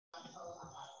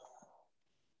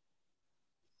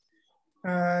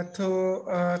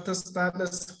To start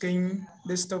discussing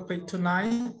this topic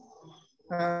tonight,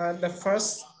 the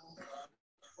first,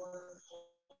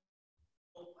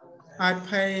 I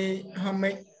pay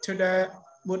homage to the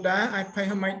Buddha, I pay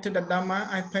homage to the Dhamma,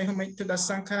 I pay homage to the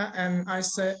Sangha, and I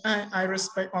say I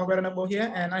respect all venerable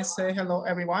here, and I say hello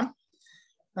everyone.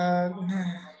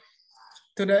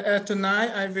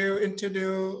 Tonight I will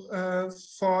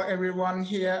introduce for everyone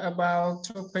here about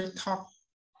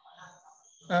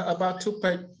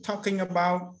talking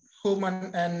about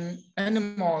human and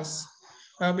animals,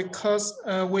 because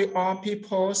we are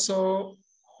people, so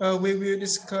we will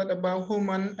discuss about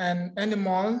human and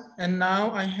animal. And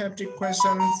now I have the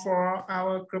question for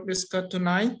our group discuss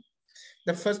tonight.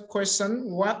 The first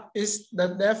question: what is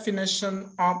the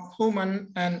definition of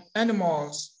human and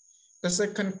animals? The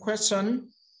second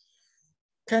question: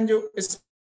 can you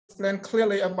explain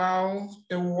clearly about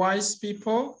the wise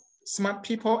people, smart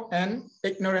people, and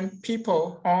ignorant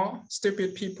people or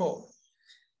stupid people?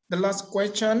 The last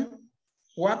question: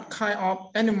 what kind of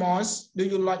animals do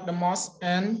you like the most,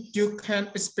 and you can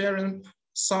experience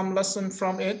some lesson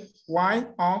from it? Why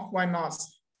or why not?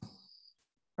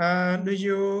 Do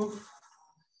you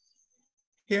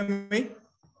hear me?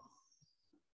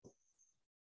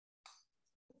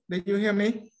 Did you hear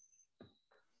me?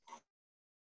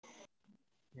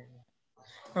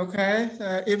 Okay,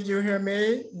 if you hear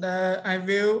me, I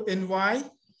will invite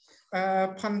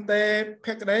Pante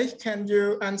Pekre. Can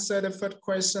you answer the first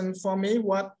question for me?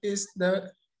 What is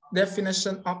the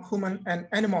definition of human and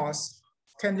animals?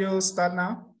 Can you start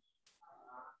now?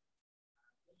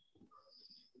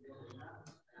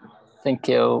 Thank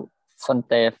you,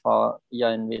 Fante, for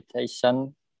your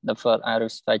invitation. The first, I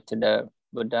respect to the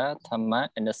Buddha, Dhamma,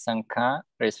 and the Sangha.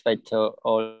 Respect to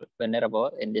all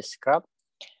venerable in this group.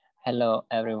 Hello,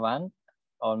 everyone,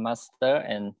 all master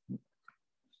and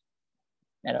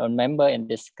all member in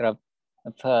this group.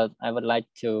 First, I would like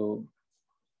to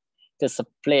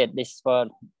split this word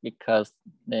because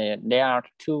there are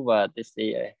two words. It's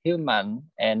the human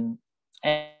and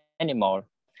animal.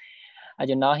 As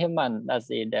you know, human, that's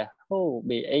the whole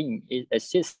being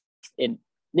exists in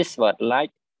this word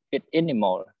like with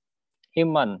animal.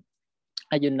 Human,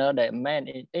 as you know, that man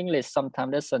in English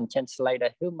sometimes doesn't translate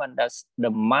the human, that's the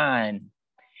mind.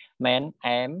 Man,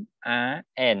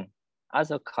 M-A-N,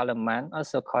 also called a man,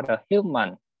 also called a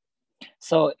human.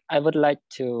 So I would like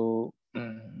to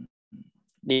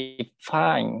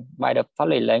define by the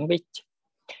Pali language.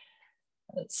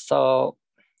 So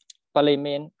Pali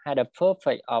means had a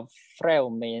perfect of frail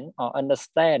mean or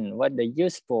understand what the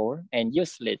useful and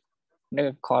useless.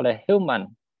 They call a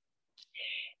human.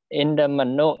 In the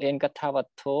Mano in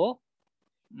Katavato,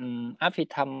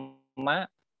 Abhidhamma,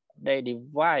 they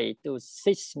divide to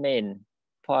 6 mean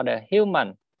for the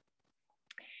human.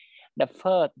 The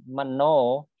first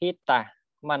Mano, Hita,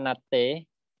 Manate,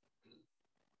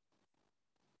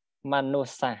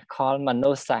 Manusa, called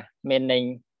Manusa,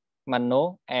 meaning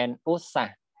Mano, and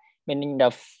Usa, meaning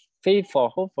the people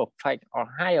who perfect or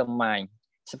higher mind,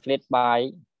 split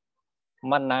by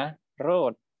Mana,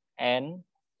 road, and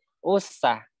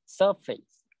Usa, surface.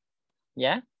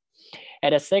 Yeah.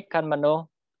 And the second Mano,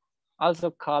 also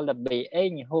called the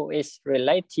being who is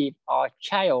relative or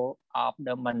child of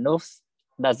the Manus,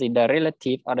 that is the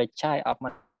relative or the child of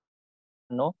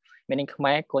Manu, meaning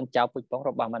Khmer, Kon Chao Pujpong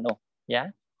Robang Manu. Yeah.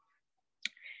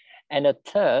 And the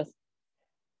third,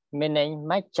 meaning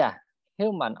Macha,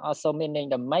 human, also meaning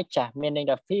the Macha, meaning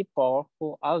the people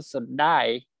who also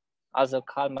die, also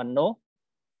called Manu.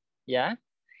 Yeah.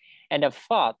 And the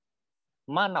fourth,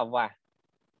 Manava,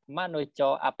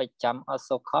 Manujo Apecham,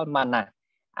 also called Mana.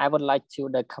 I would like to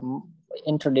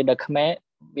introduce the Khmer.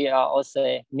 We are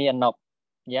also Mianop.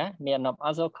 Yeah, Mianop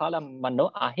also called a Manu,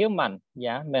 a human.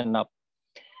 Yeah, Mianop.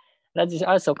 That is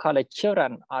also called the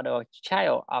children or the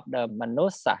child of the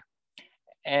Manusa.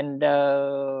 And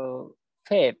the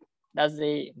fifth, that's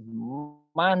the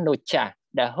Manucha,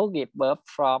 the who give birth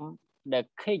from the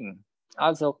king,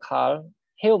 also called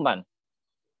human.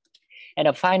 And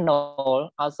the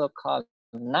final, also called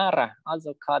Nara,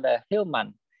 also called a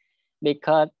human,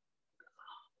 because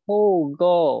who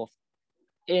goes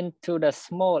into the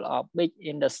small or big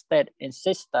in the state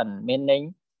insistent,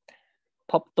 meaning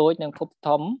ភពតូចនិងភព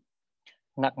ធំ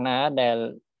หนักหนา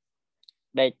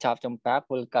ដែលចាប់ចំប៉ា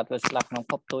ពលកាត់វាស្លាប់ក្នុង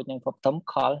ភពតូចនិងភពធំ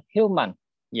called human.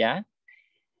 Yeah,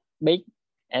 big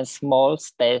and small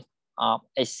state of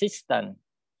existence.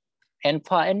 And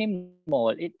for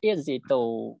animal, it's easy to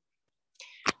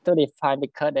define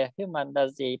because the human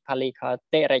does the Pali called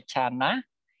terachana.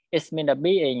 It means the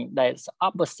being that's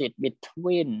opposite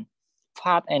between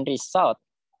path and result,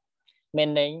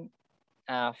 meaning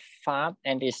fast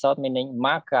and result, meaning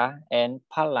marga and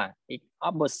pala, it's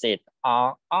opposite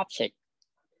or object.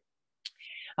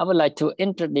 I would like to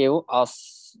introduce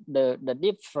us the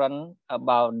difference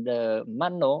about the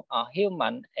mano or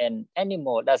human and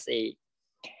animal. That's it.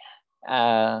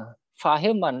 For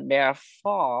human, there are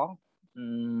four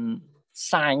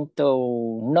signs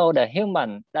to know the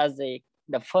human. That's it.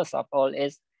 The first of all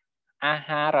is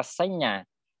ahara sanya,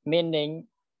 meaning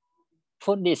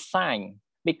food design,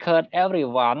 because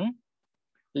everyone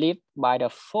live by the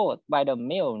food, by the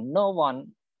meal. No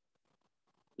one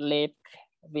live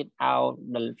without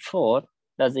the food.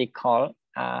 Does it call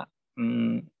ahara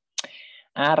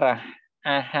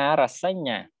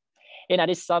sanya? In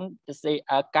addition, the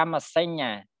kama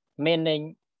sanya,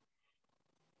 meaning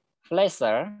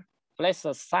pleasure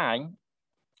sign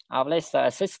or pleasure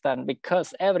assistant,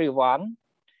 because everyone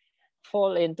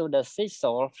fall into the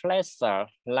sensual pleasure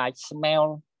like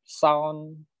smell,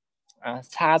 sound,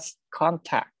 touch,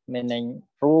 contact, meaning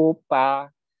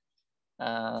rupa,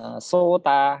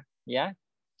 sota, yeah.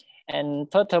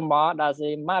 And furthermore, that's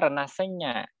the marana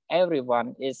sanya.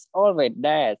 Everyone is always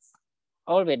dead,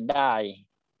 always die.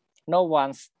 No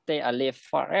one stay alive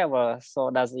forever.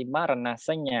 So that's the marana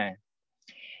sanya.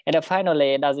 And then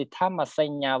finally, that's the Dhamma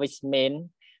sanya, which means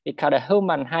because the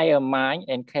human higher mind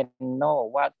and can know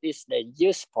what is the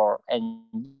useful and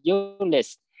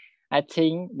useless. I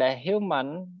think the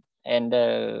human and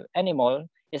the animal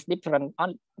is different.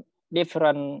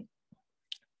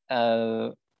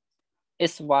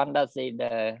 It's one that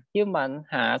the human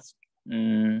has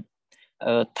Dhamma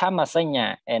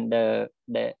sanya and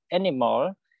the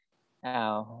animal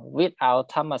without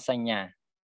Dhamma sanya.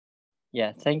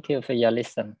 Yeah, thank you for your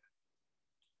listen.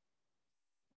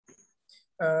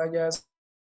 Yes,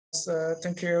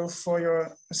 thank you for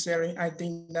your sharing. I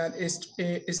think that is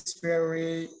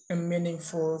very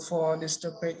meaningful for this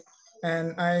topic.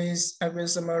 And I will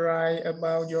summarize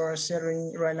about your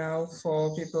sharing right now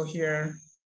for people here.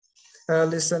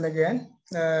 Listen again.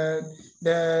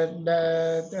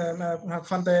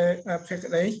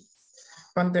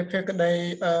 Phante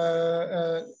Phekadei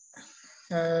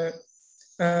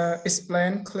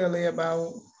explain clearly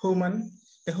about human.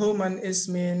 The human is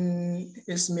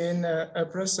mean a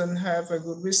person have a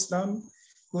good wisdom,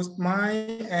 good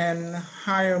mind, and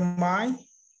higher mind.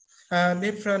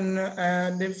 Different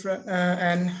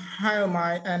and higher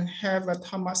mind and have a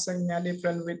Dhamma sanya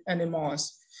different with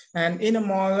animals. And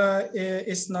animal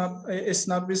is not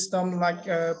wisdom like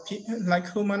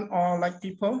human or like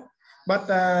people, but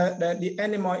the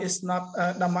animal is not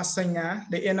Dhamma sanya.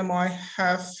 The animal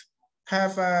have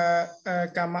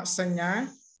kama sanya,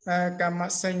 and marana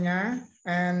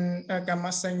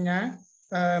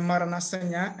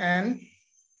sanya, and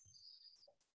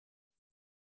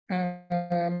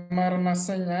marana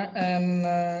sanya, and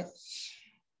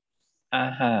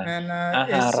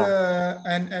is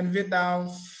and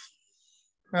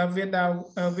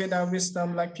without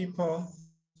wisdom like people.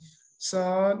 So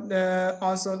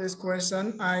also this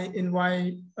question, I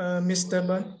invite Mr.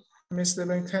 Ben. Mr.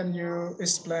 Ben, can you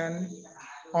explain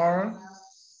or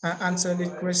answer the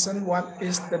question? What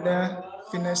is the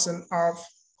definition of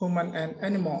human and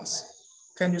animals?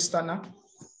 Can you start now?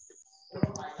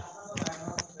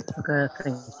 Okay,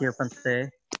 thank you,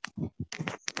 Pante.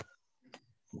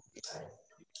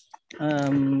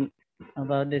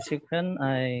 About this question,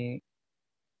 I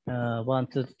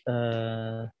want to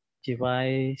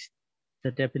divide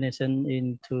the definition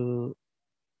into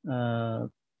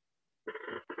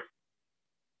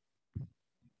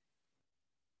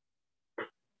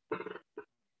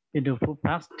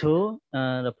parts two.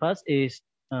 The first is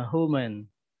human,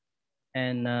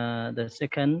 and the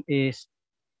second is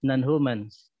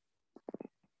non-humans.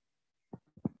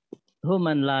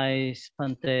 Human, like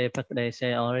Pante Pakde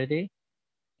said already.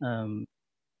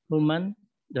 Human,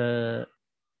 the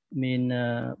mean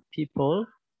people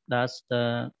that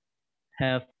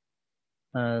have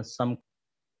some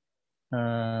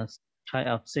kind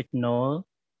of signal,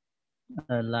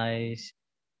 like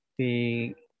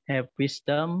we have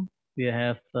wisdom, we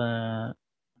have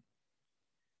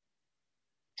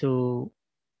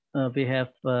we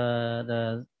have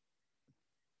the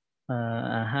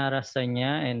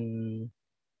harasanya and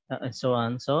so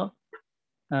on. So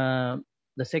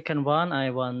the second one I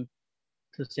want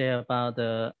to say about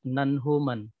the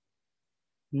non-human.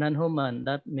 Non-human,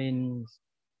 that means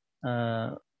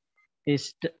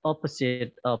is the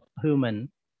opposite of human.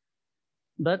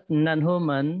 But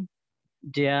non-human,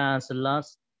 there's a lot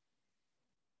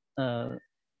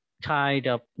kind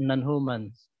of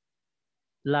non-humans,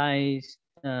 like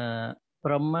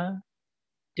Brahma,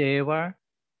 Deva,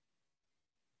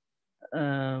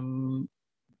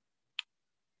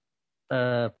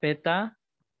 beta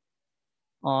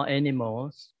or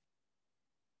animals.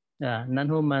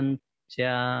 Non-human,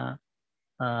 there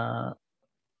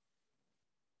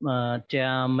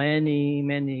are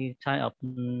many type of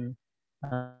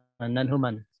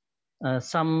non-human.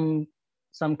 Some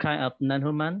kind of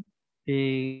non-human,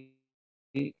 the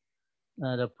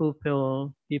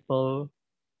people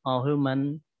or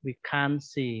human we can't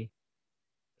see.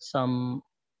 Some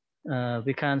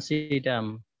we can't see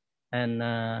them, and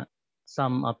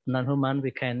some of non-human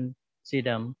we can see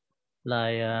them,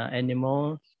 like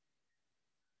animals,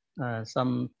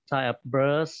 some type of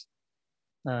birds,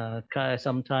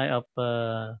 some type of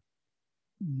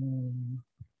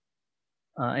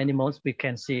animals we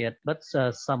can see it, but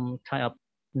some type of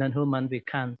non-human we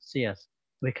can't see us.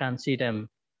 We can't see them,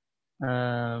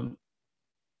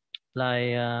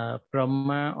 like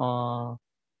Brahma or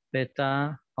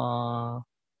Beta or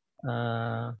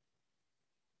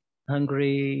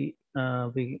hungry.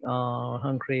 We are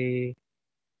hungry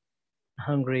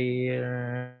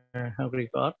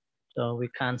God, so we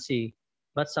can't see.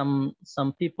 But some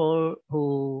people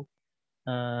who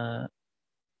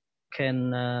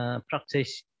can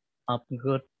practice of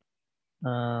good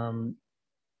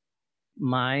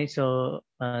mind, so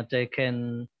they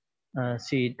can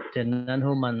see the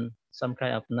non-human, some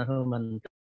kind of non-human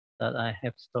that I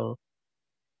have told.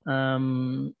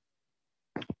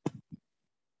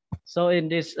 So in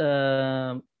this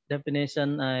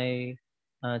definition, I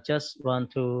just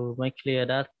want to make clear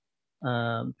that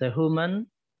the human,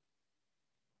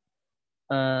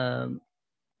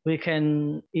 we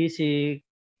can easily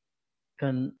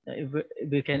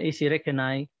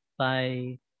recognize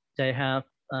by they have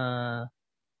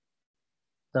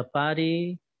the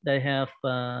body, they have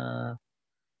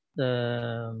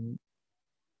the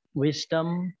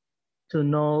wisdom to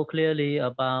know clearly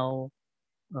about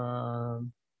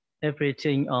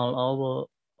everything all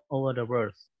over the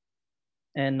world.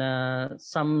 And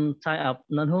some type of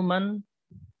non-human,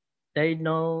 they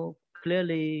know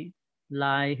clearly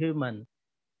like human.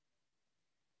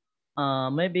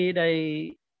 Maybe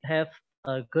they have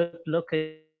a good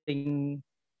looking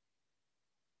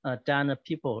than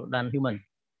people than human,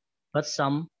 but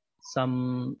some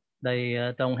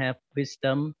they don't have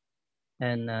wisdom,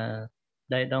 and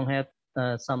they don't have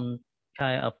some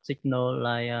kind of signal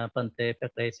like Bante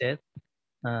Pekle said.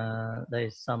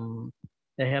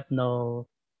 They have no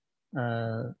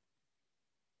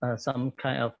some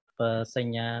kind of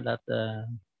sanya that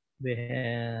we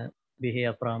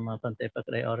hear from Bante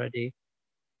Pekle already.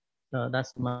 So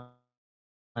that's my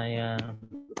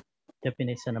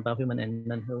definition about human and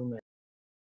non-human.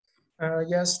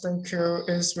 Yes, thank you.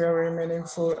 It's very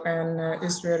meaningful and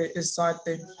it's very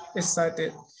excited.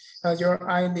 Your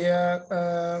idea,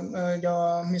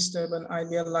 your Mr. Ben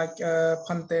idea, like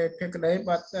Pante Pekle,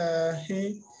 but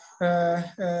he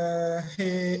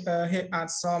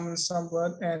adds some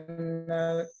word and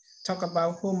talk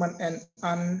about human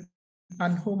and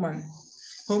unhuman.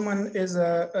 Human is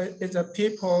a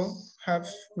people have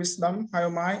wisdom, higher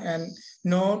mind, and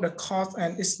know the cause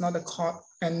and it's not the cause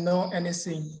and know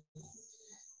anything.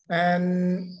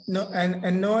 And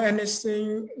know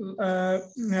anything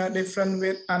different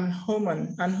with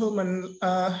unhuman. Unhuman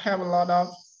have a lot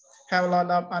of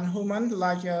unhuman,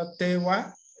 like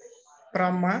Deva,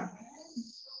 Brahma,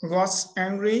 gods,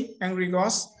 angry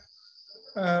gods.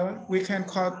 We can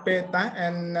call beta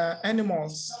and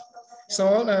animals.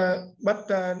 So, but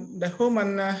the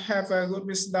human have a good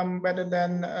wisdom better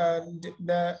than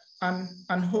the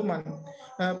unhuman,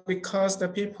 because the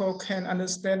people can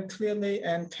understand clearly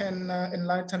and can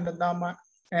enlighten the Dhamma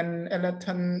and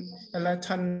enlighten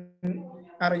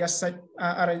Arya side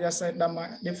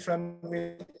Dhamma different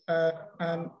with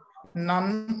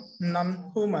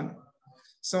non-human.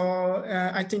 So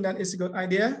I think that is a good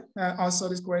idea. Also,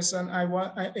 this question I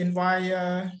invite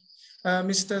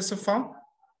Mr. Sufong.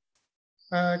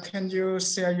 Can you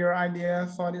share your idea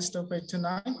for this topic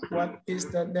tonight? What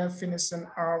is the definition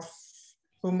of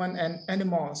human and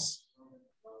animals?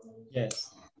 Yes.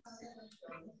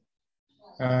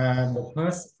 The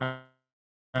first,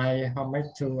 I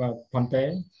like to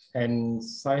Ponte and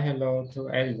say hello to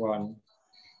everyone.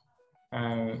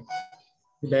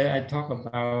 Today I talk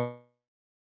about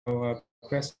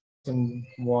question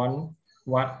 1.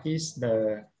 What is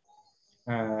the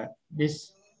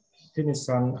this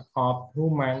definition of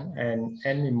human and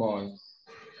animal?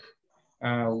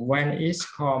 When it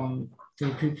comes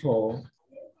to people,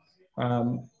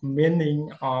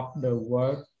 meaning of the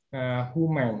word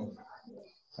human,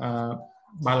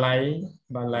 balai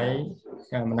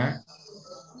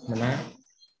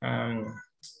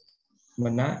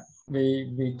mana,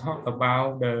 we talk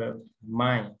about the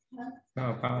mind.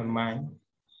 power of mind,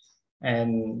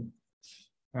 and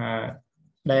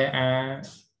they are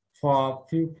for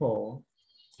people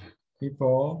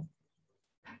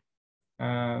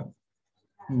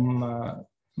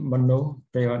manu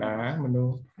tevada,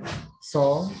 manu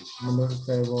so, manu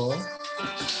tevo,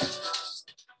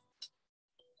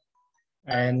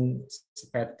 and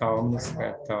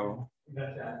speto.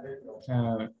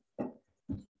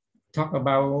 Talk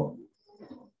about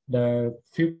the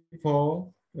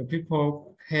people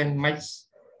can make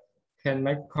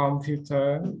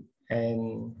computer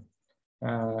and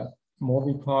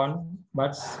mobile phone,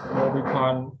 but mobile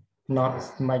phone not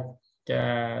make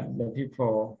the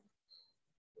people,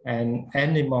 and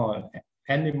animal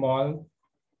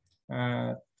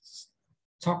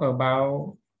talk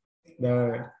about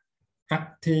the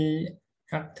active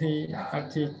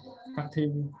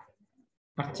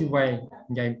way,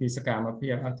 dànhពីសកម្មភា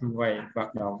ព active way hoạt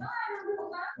động.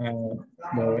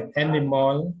 The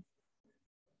animal,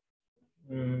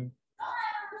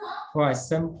 for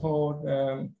example,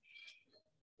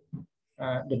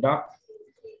 the dog,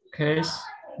 cage,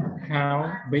 cow,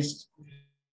 beast,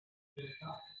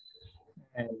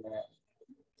 and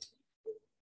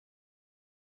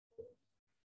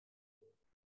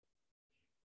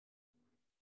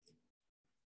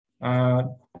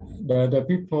the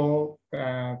people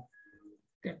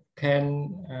can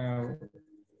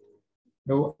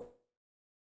do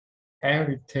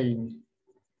everything,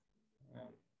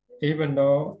 even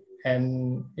though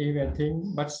and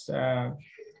everything, but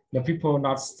the people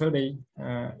not study,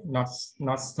 not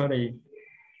study.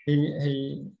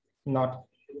 He not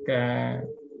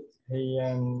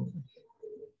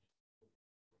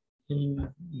he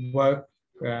work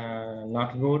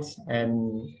not good and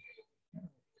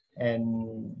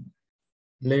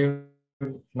live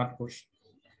not good.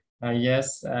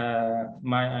 Yes,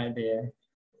 my idea.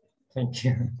 Thank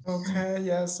you. Okay,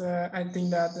 yes, I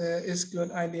think that is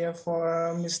good idea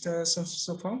for Mr.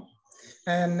 Supong.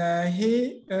 And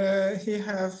he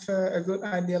have a good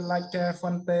idea like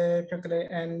Fonte, Pekle,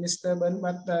 and Mr. Ben,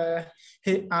 but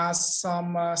he asked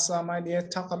some idea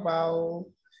talk about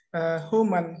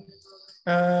human.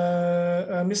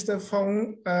 Mr.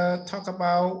 Fong talk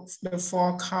about the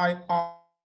 4 kind of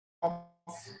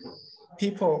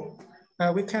people.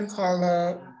 We can call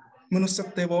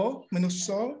Manusatebo,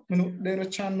 Manuso, Manu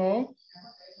Derachano,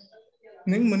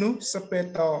 Ning Manu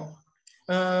Sapeto.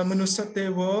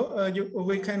 Manusatevo,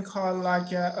 we can call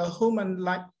like a human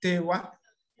like Tewa.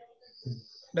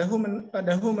 The human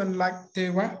like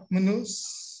Tewa.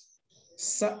 Manuso,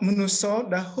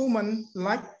 the human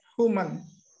like human.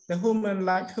 The human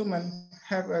like human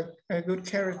have a good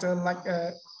character like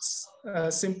a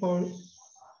simple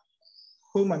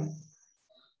human.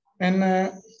 And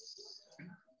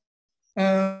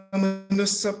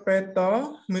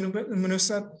Manusapeto,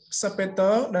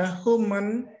 the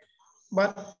human,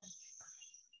 but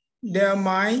their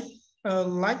mind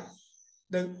like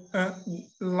the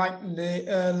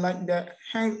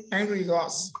angry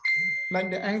gods,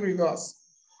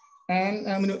 and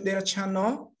menurut their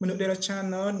channel,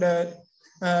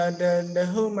 the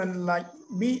human like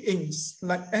beings,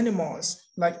 like animals,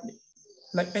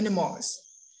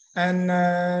 and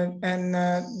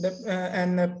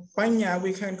panya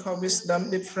we can call wisdom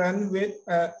different with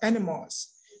animals,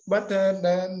 but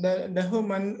the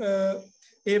human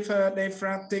if they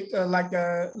practice the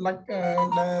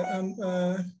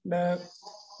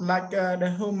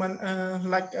human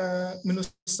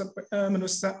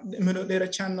menurut their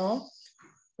channel,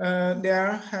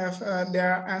 they have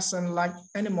their action like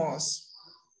animals.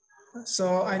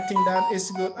 So I think that is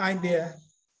a good idea.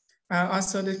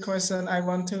 Also the question I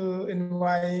want to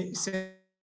invite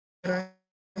Sarah.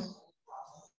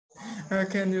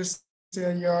 Can you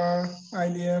share your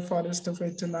idea for this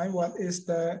topic tonight? What is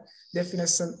the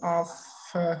definition of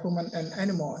human and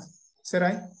animal?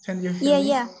 Sarah, can you hear me?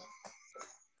 Yeah.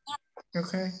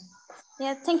 Okay.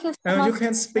 Yeah, thank you so much. You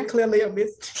can speak clearly a bit.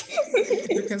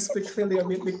 You can speak clearly a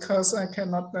bit because I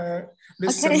cannot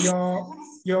listen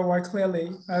your voice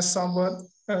clearly. Some word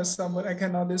I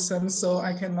cannot listen, so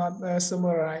I cannot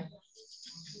summarize.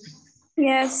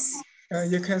 Yes.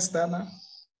 You can start now.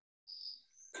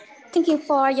 Thank you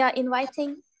for your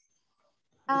inviting.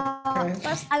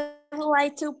 First, I would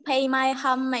like to pay my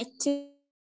homage to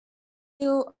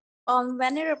all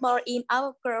venerable in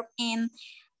our group, and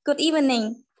good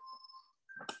evening.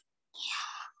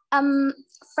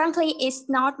 Frankly, it's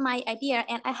not my idea,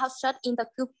 and I have searched in the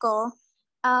Google.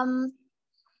 And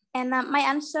my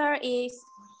answer is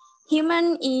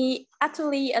human is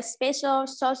actually a special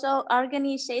social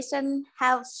organization,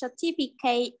 have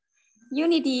certificate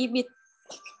unity with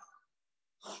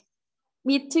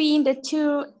between the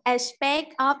two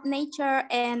aspects of nature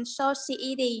and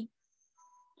society.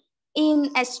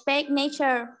 In aspect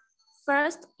nature,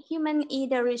 first, human is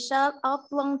the result of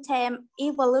long-term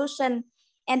evolution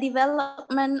and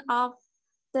development of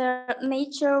the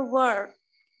nature world.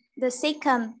 The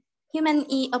second, human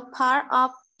is a part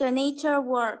of the nature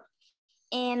world,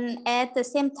 and at the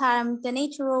same time, the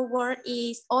natural world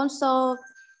is also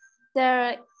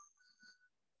the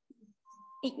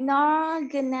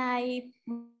inorganized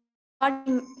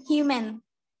body human.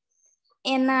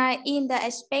 And in the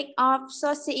aspect of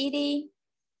society,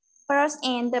 first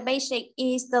and the basic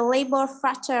is the labor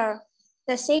structure.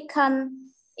 The second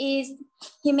is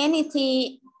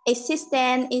humanity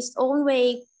existence is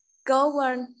always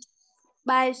governed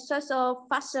by social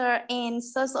factor and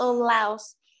social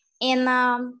laws. And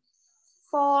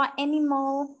for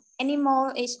animal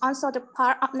is also the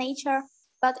part of nature,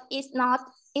 but it's not,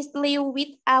 it's live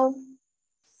without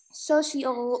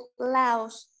social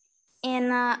laws.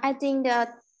 And I think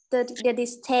that the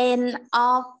distance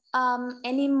of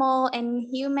animal and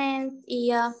human,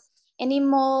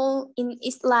 animal in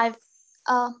its life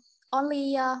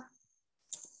only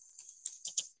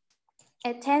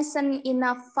attention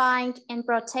enough find and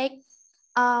protect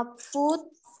food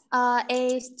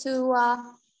is to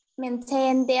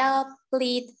maintain their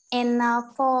breed, and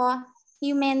for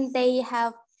human they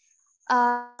have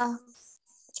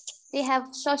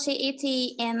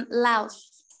society and laws.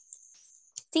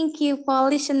 Thank you for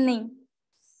listening.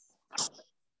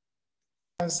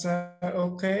 Yes,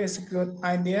 okay, it's a good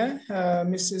idea.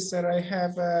 Mrs. Sarai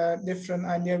have a different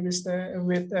idea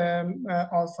with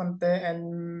Alfonte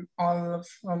and all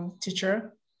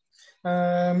teacher.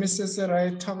 Mrs.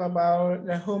 Sarai talk about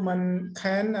the human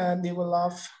can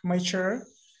develop mature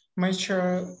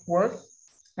work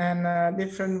and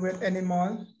different with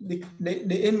animal. The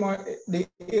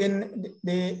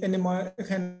animal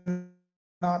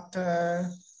cannot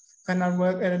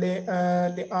work.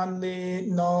 They only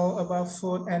know about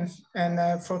food and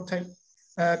protect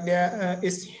their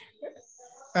is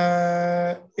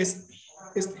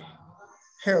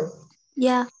health.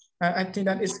 Yeah. I think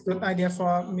that is a good idea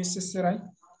for Mrs. Sarai.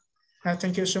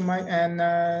 Thank you so much. And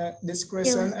this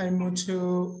question, I move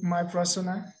to my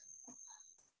persona.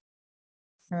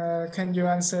 Can you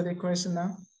answer the question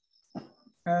now?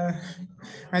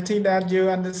 I think that you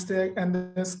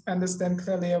understand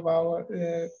clearly about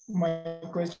my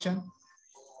question,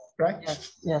 right?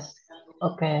 Yes.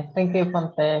 Okay. Thank you,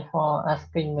 Pante, for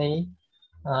asking me.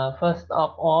 First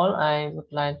of all, I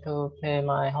would like to pay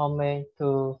my homage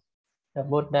to the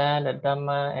Buddha, the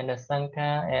Dhamma, and the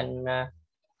Sangha. And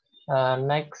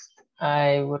next,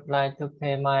 I would like to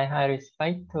pay my high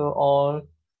respect to all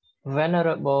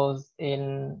venerables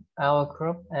in our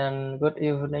group. And good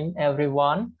evening,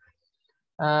 everyone.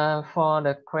 For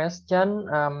the question,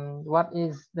 what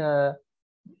is the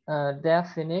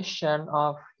definition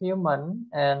of human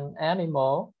and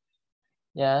animal?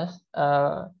 Yes,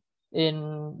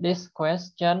 in this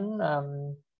question,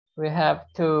 we have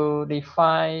to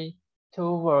define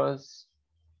two words,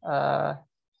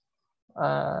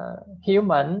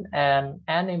 human and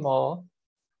animal.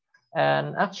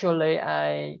 And actually,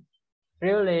 I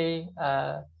really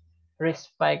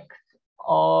respect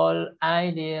all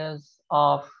ideas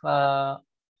of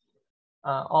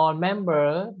all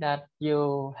members that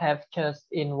you have just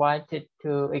invited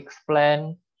to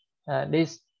explain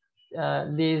these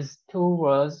two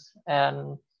words.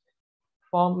 And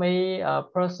for me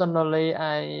personally,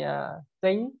 I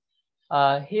think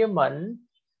human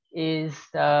is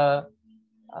the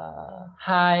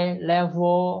high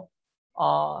level,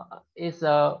 or is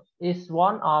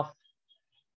one of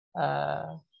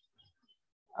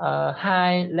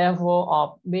high level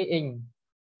of being,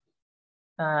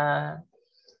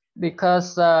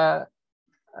 because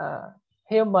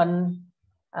human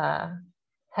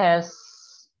has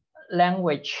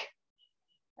language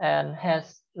and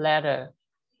has letter.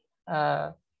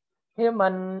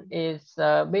 Human is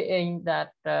a being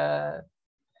that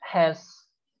has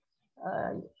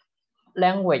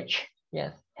language.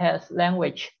 Yes, has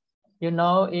language. You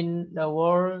know, in the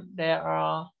world there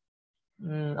are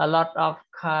a lot of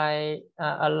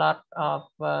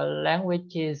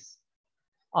languages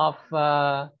of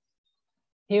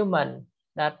human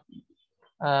that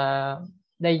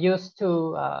they used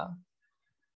to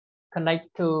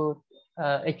connect to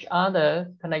each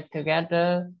other, connect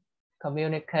together,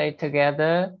 communicate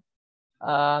together,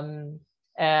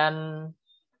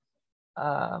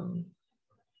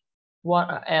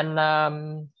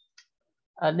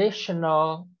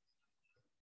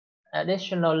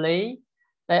 additionally,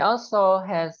 they also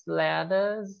has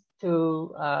letters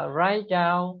to write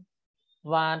down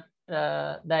what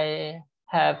they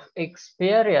have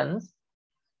experience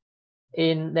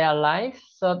in their life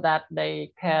so that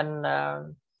they can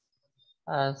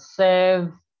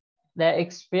save their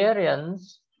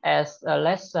experience as a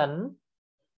lesson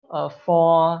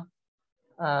for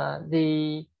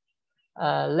the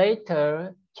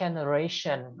later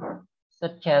generation,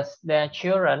 such as their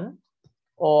children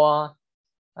or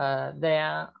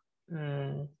their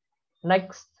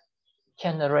next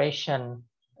generation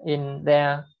in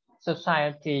their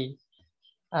society.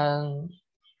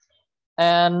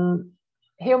 And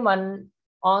human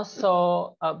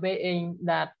also a being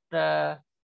that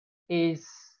is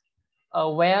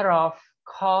aware of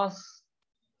cause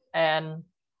and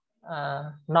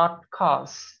not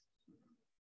cause.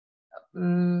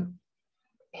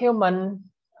 Human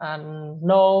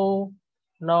know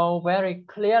very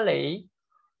clearly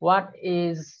what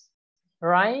is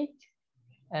right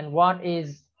and what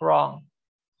is wrong.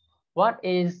 What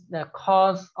is the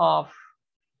cause of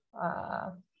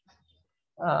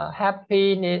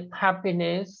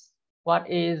happiness? What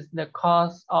is the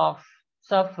cause of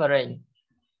suffering?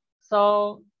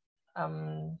 So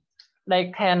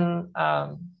they can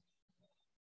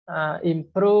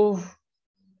improve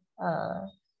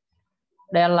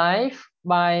their life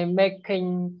by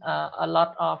making a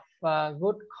lot of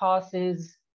good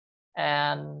causes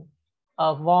and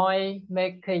avoid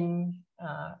making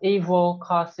evil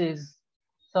causes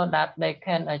so that they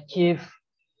can achieve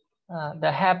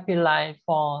the happy life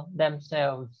for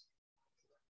themselves.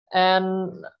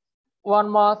 And one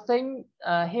more thing,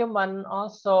 humans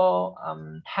also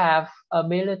have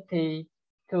ability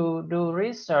to do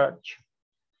research.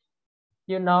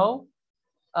 You know,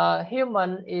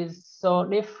 human is so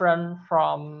different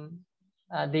from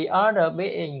the other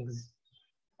beings.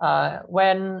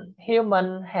 When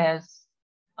human has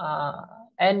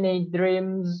any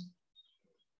dreams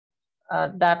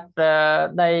that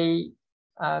they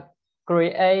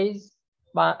create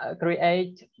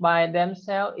by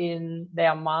themselves in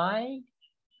their mind,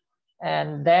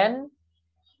 and then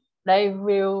they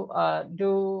will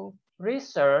do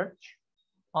research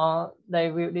or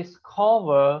they will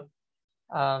discover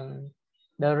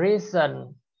the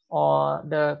reason or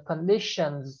the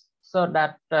conditions so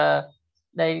that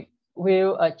they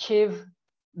will achieve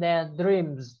their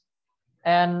dreams.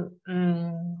 And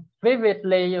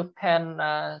vividly you can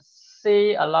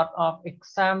see a lot of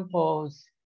examples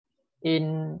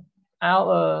in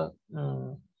our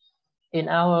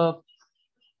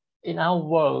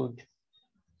world,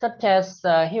 such as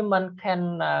human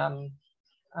can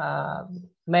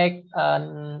make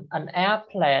an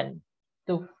airplane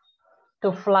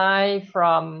to fly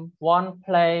from one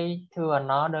place to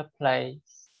another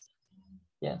place.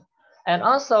 Yes, and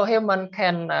also human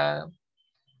can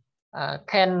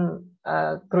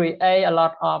create a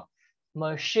lot of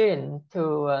machine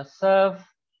to serve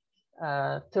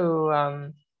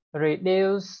to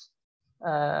reduce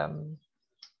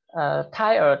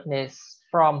tiredness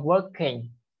from working.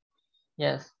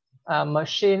 Yes,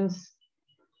 machines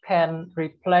can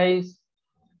replace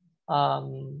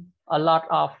a lot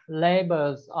of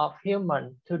labors of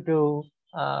human to do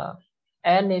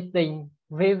anything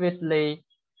vividly,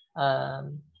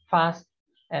 fast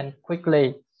and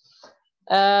quickly.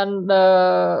 And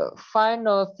the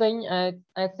final thing,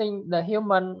 I think the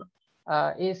human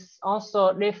is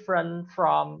also different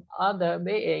from other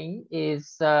beings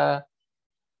is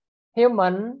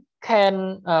human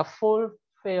can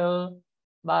fulfill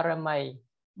baramai.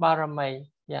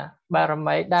 Yeah,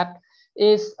 baramai, that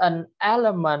is an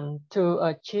element to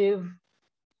achieve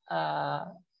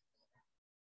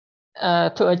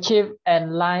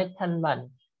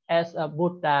enlightenment as a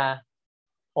Buddha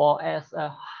or as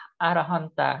a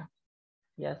Arahanta.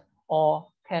 Yes, or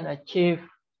can achieve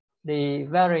the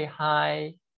very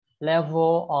high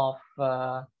level of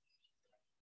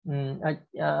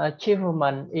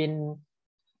achievement in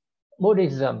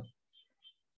Buddhism.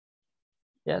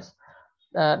 Yes,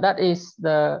 that is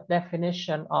the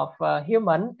definition of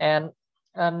human. And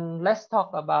let's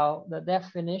talk about the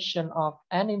definition of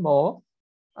animal.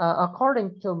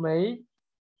 According to me,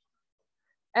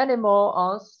 animal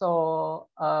also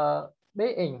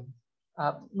being,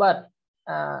 but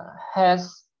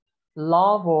has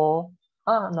level.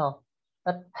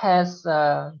 That has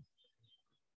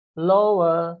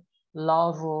lower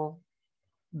level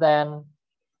than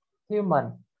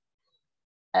human.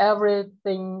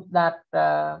 Everything that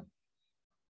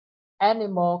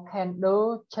animal can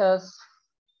do just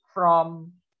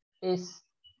from its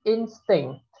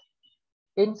instinct,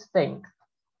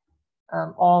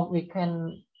 or we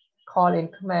can call in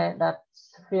Khmer that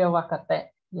fear wakate.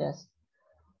 Yes.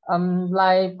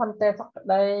 Like Phante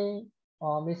Phakadai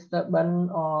or Mr. Ben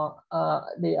or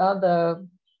the other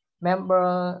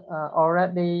member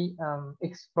already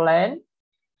explained.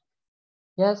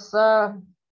 Yes,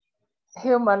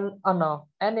 human or no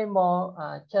animal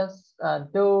just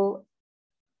do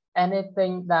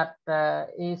anything that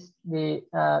is the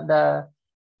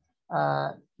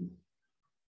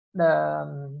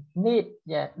need,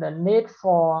 yeah, the need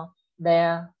for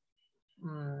their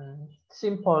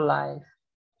simple life,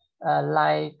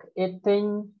 like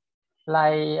eating,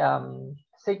 like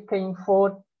seeking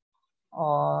food,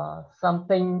 or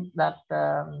something that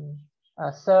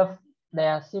serve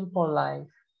their simple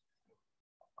life,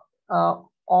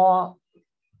 or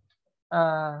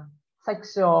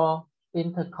sexual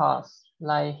intercourse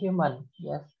like human.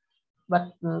 Yes,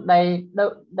 but they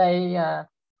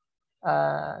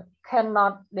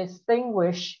cannot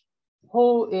distinguish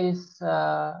who is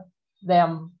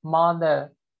their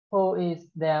mother, who is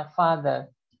their father,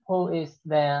 who is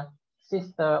their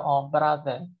sister or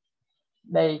brother.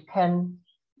 They can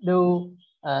do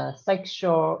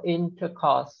sexual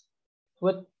intercourse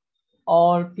with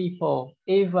all people,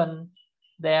 even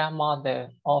their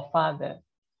mother or father.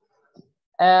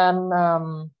 And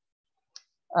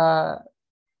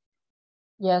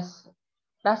yes,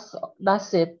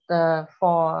 that's it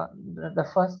for the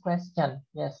first question.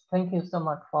 Yes, thank you so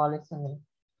much for listening.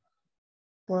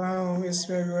 Wow, it's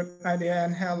very good idea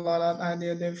and have a lot of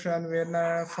idea different with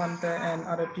Fante and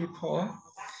other people.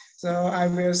 So I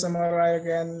will summarize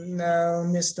again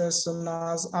Mr.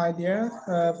 Suna's idea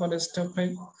for this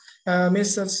topic.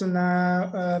 Mr.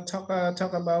 Suna talk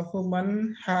about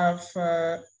human have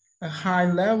a high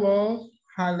level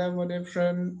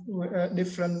different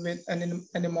with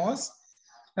animals.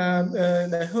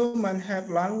 The human have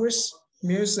language,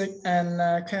 music,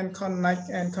 and can connect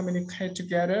and communicate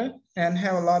together, and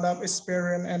have a lot of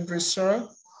experience and research.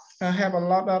 Have a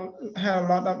lot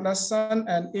of lesson,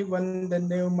 and even the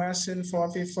new machine for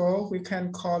people we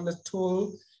can call the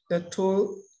tool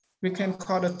we can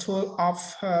call the tool of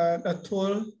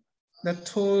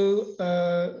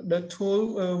the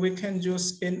tool we can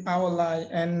use in our life,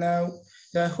 and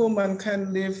the human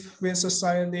can live with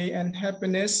society and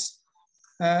happiness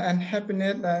and the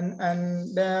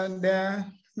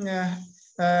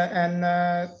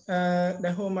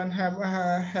human have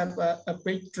a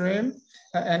big dream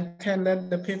and can lead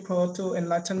the people to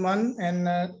enlightenment and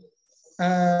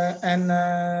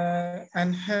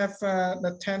have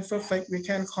the 10 perfect we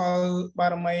can call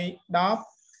Baramai Dab,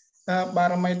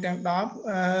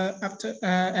 after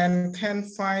and can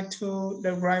find to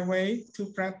the right way to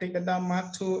practice the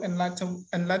Dhamma to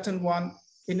enlighten one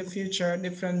in the future,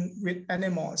 different with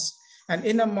animals. And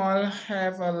animal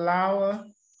have a lower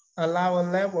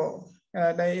level.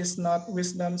 There is not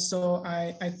wisdom, so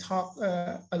I talk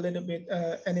a little bit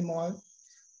animal.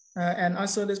 And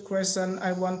also this question,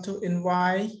 I want to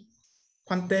invite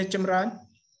Pante Chamran.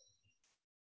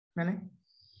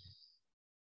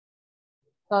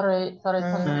 Sorry.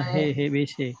 He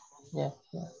busy. Yes.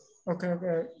 Okay.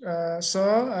 So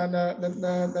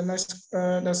the next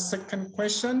the second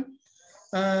question.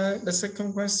 The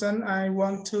second question I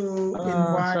want to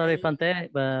invite. Sorry, Pante,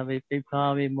 but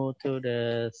before we move to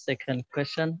the second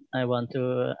question, I want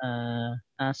to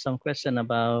ask some question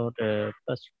about the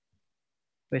first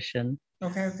question.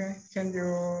 Okay. Can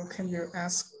you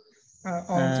ask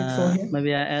all people here?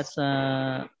 Maybe I ask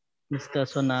Mr.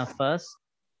 Sona first.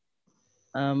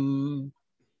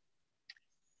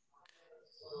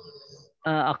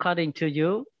 According to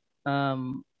you,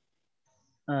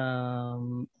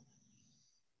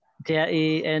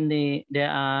 there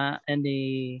are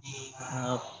any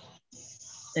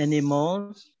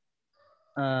animals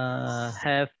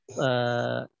have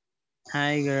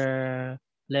higher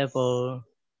level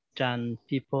than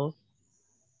people?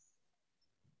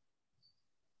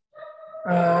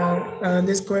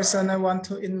 This question I want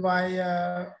to invite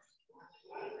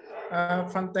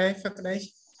Fante Fakadeh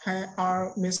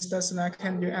or Mr. Suna.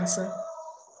 Can you answer?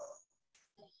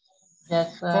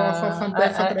 Yes. For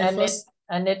Fante Fakadeh first.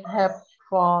 I need help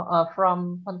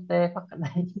from Fante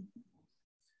Fakadeh.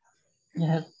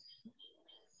 Yes.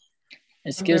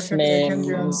 Excuse me. Can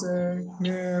you answer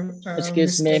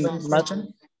Excuse me,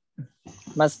 question?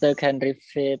 Master can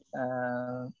repeat.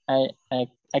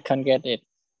 I can't get it.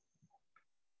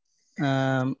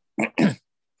 I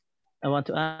want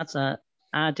to ask: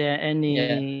 are there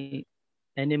any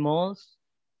animals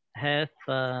have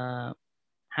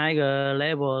higher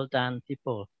level than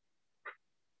people?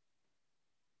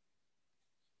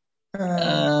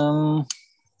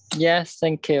 Yes,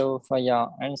 thank you for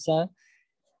your answer.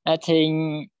 I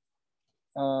think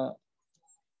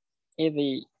if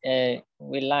we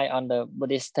rely on the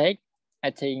Buddhist text, I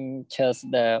think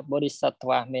just the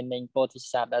bodhisattva, meaning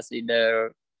bodhisattva, that's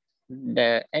the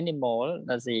animal,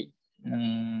 that's it.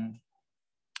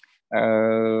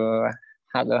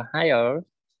 Have a higher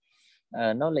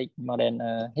knowledge more than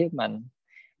a human,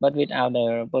 but without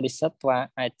the bodhisattva,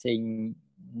 I think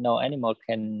no animal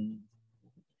can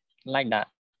like that.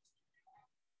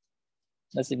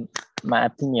 That's my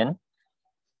opinion.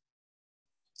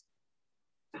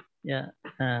 Yeah,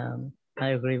 I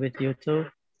agree with you too.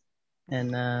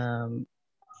 And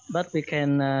but we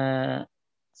can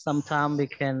sometimes we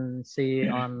can see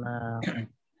on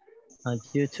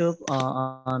YouTube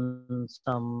or on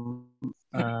some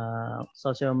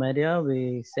social media.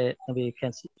 We can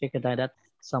recognize that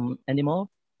some animal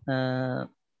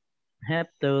have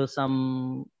to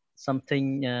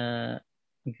something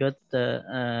good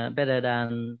better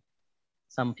than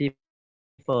some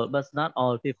people, but not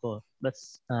all people. But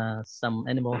some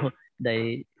animal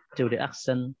they do the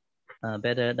action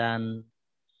better than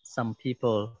some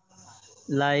people.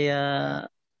 Like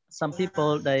some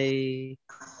people they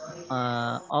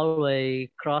always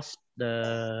cross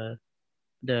the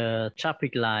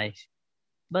traffic light,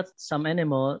 but some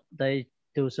animal they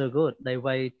do so good. They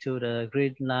wait to the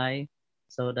green light,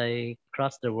 so they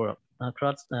cross the road,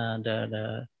 cross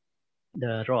the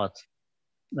road.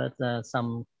 But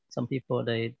some people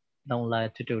they don't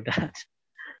like to do that.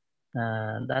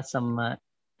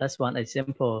 That's one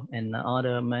example, and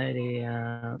other many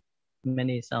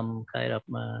some kind of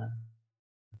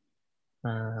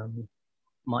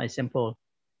more example.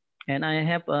 And I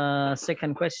have a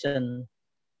second question.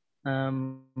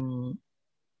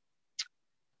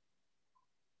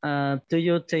 Do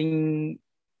you think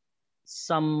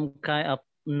some kind of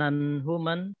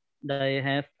non-human they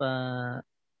have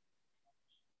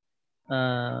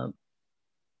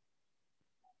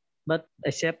but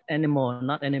except animal,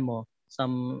 not animal,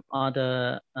 some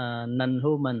other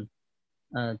non-human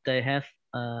they have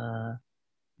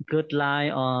good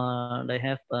life or they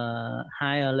have a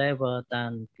higher level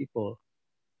than people?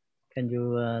 Can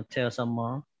you tell some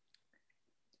more?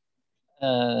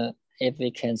 If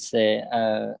we can say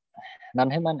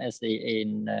non-human as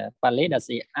in Pali, that's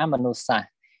the amanusa.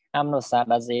 Amanusa,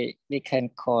 that's the we can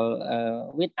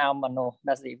call without manu,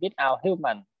 that's the without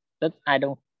human. But I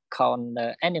don't call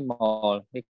the animal.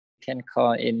 We can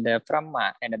call in the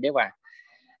Brahma and the Deva.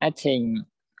 I think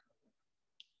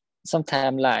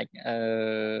sometimes like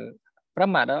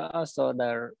Brahma also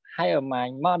the higher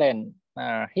mind more than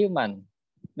human,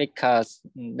 because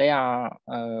they are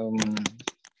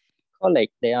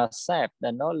collect they are serve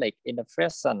the knowledge in the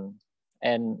present,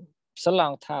 and so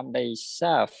long time they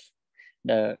serve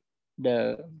the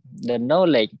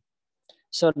knowledge,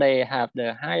 so they have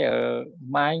the higher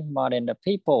mind more than the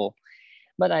people.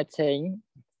 But I think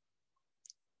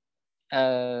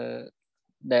the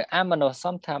animals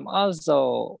sometimes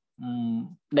also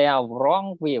they are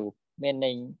wrong view,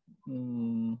 meaning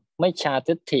micha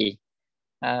tithi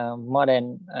more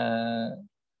than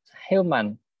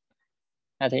human.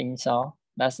 I think so.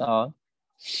 That's all.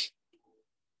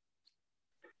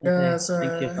 Okay, Yes,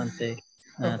 thank you, Fante.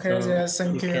 okay, So yes,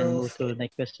 thank we you. can move to the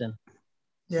next question.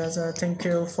 Yes, thank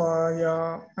you for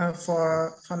your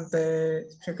for Fante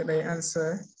the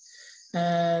answer.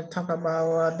 Talk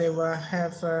about Deva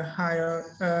have a higher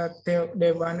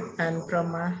Deva and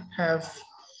Brahma have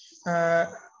a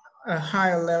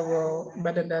higher level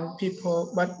better than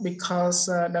people, but because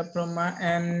the Brahma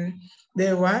and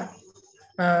Deva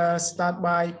start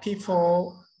by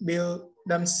people build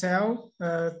themselves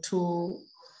to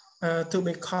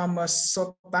become a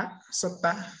sota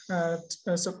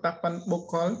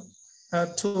bukal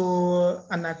to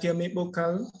anagami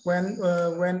bukal.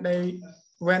 When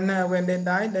they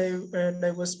die,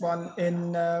 they was born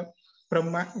in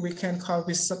Brahma. We can call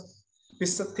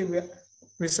Visattiva.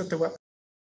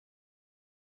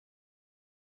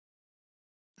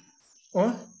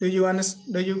 Or do you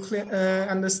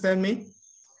understand me?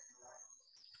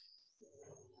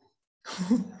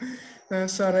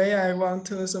 Sorry, I want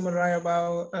to summarize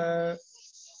about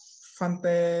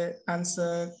Fante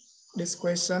answer this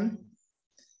question.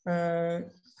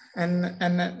 And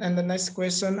the next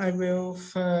question I will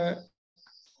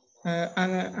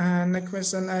next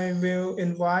question I will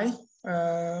invite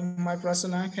my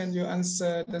persona. Can you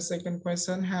answer the second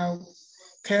question? How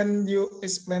can you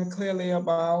explain clearly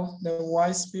about the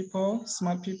wise people,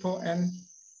 smart people, and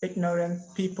ignorant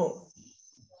people,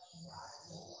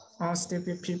 or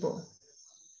stupid people?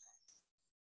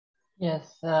 Yes.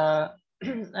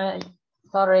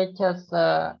 Sorry, just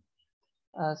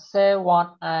say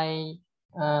what I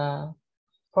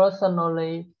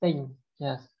personally think.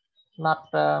 Yes, not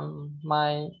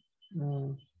my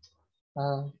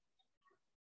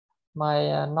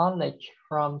my knowledge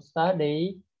from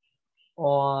study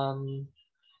or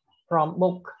from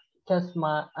book.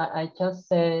 I just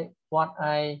say what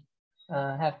I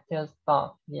have just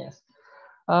thought. Yes.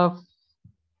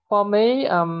 For me,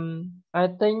 I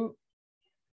think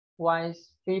wise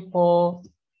people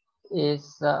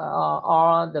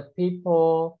are the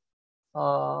people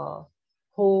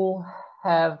who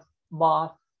have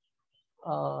both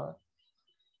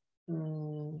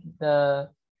the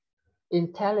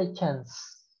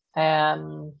intelligence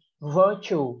and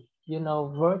virtue,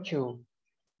 virtue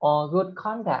or good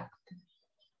conduct.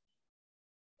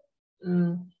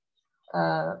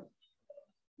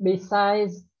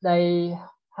 Besides, they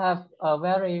have a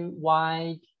very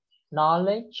wide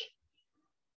knowledge.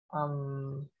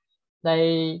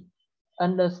 They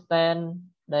understand.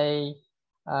 They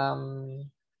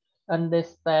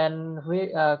understand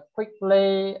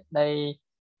quickly. They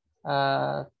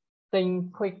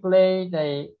think quickly.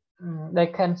 They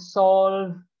can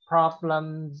solve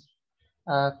problems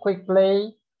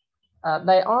quickly.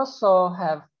 They also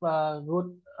have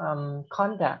good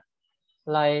conduct.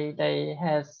 Like they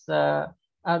have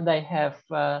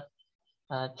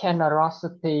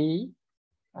generosity.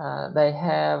 They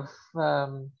have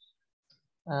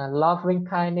loving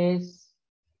kindness.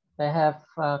 They have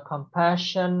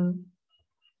compassion,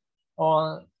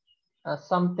 or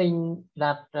something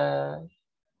that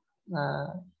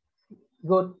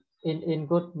good in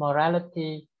good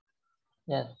morality.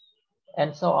 Yes,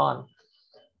 and so on.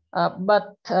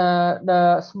 But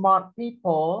the smart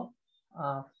people,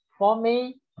 for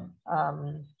me,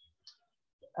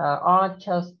 are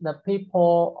just the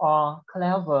people are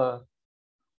clever,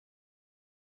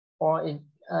 or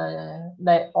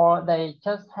they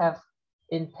just have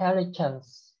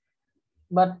intelligence,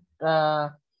 but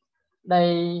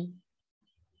they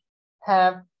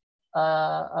have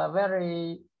a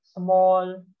very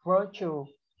small virtue,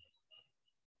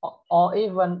 or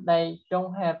even they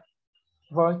don't have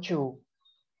virtue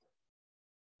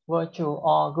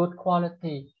or good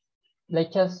quality. They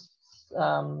just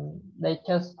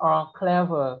are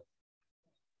clever.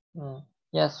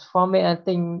 Yes, for me, I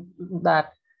think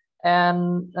that.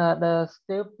 And the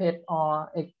stupid or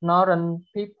ignorant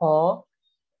people,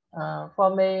 for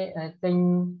me, I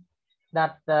think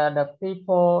that the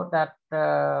people that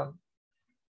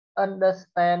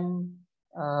understand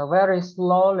very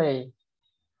slowly,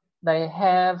 they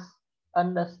have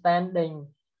understanding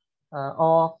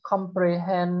or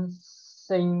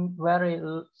comprehending very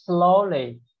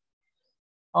slowly,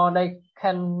 or they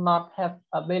cannot have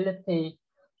ability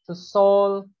to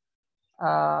solve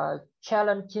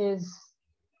challenges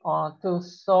or to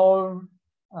solve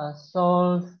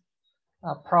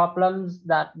problems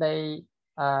that they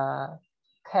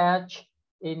catch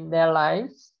in their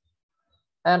lives.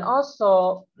 And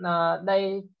also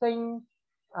they think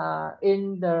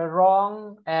in the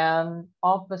wrong and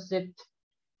opposite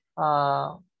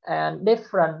and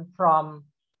different from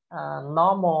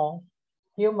normal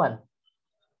human.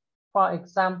 For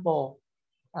example,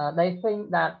 they think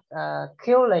that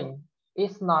killing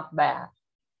is not bad,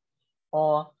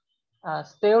 or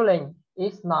stealing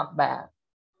is not bad,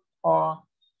 or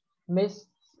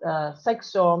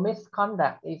sexual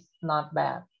misconduct is not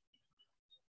bad,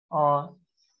 or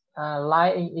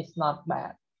lying is not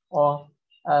bad, or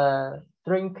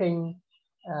drinking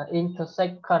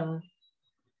intoxicant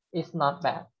is not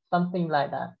bad, something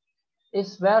like that.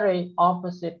 It's very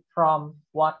opposite from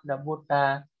what the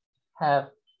Buddha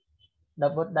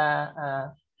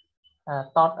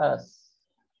taught us.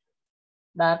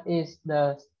 That is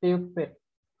the stupid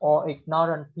or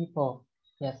ignorant people.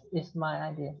 Yes, it's my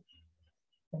idea.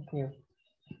 Thank you.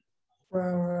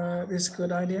 Well, it's a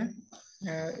good idea.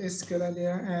 It's a good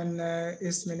idea, and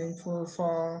it's meaningful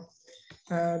for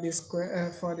this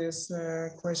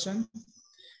question.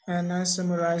 And I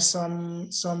summarize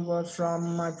some words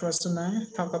from my personal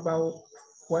talk about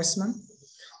wise man.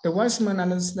 The wise man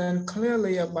understand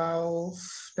clearly about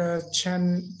the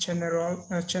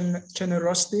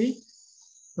generosity,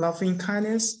 loving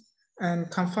kindness,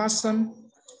 and compassion,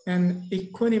 and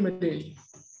equanimity.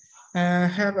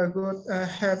 Have a good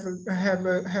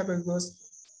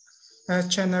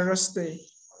generosity.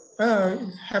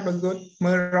 Have a good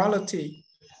morality.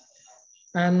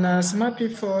 And smart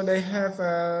people, they have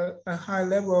a high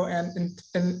level and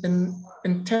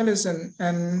intelligence,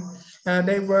 and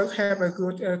they work have a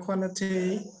good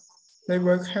quantity. They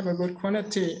work have a good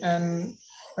quantity, and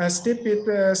stupid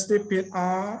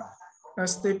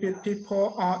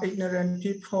people or ignorant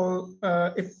people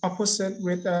opposite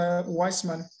with wise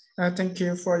man. Thank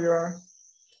you for your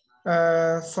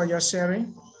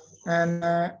sharing, and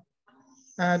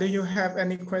Do you have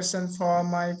any question for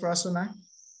my persona?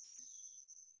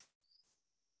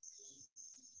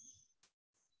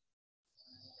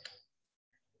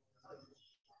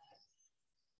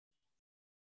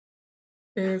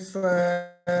 If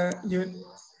you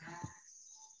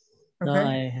No, okay.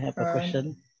 I have a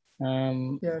question.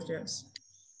 Yes.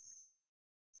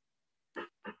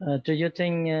 Do you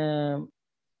think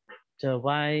the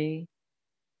white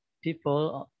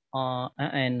people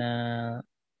and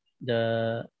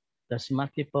the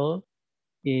smart people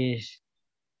is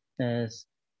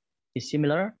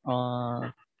similar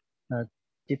or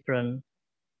different?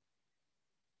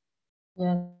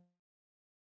 Yes,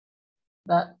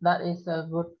 that is a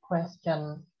good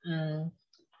question.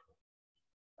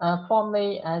 For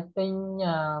me, I think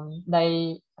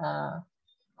they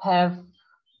have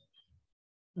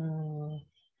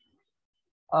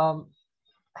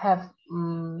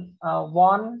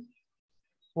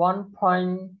one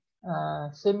point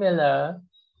similar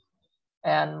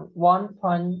and one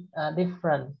point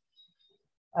different.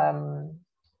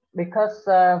 Because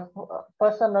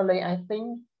personally, I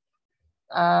think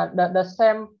the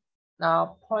same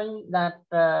point that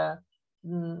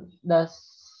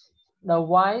the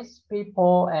wise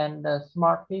people and the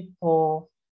smart people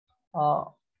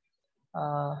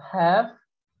have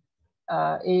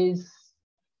is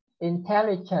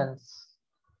intelligence,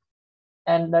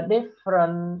 and the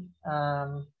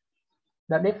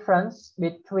difference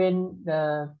between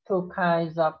the two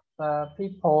kinds of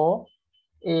people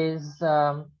is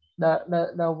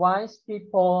the wise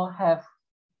people have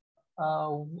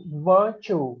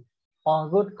virtue or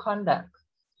good conduct,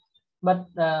 but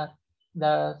the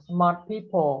smart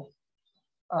people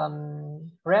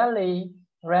rarely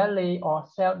or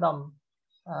seldom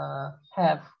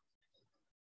have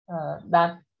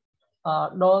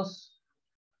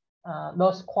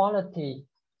those qualities.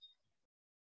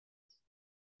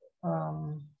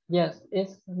 Yes,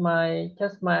 it's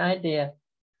just my idea.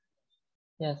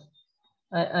 Yes,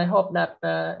 I hope that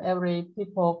every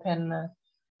people can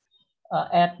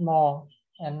add more,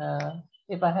 and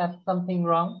if I have something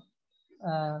wrong,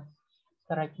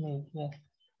 correct me. Yes.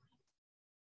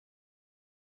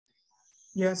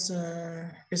 Yes,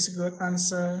 it's a good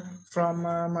answer from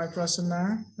my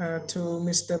persona to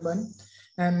Mr. Ben.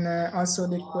 And also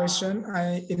the question,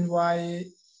 I invite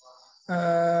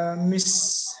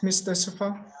Mr.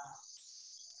 Sufa.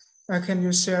 Can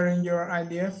you sharing your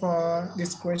idea for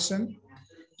this question?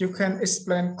 You can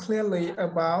explain clearly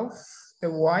about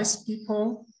the wise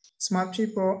people, smart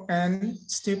people, and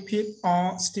stupid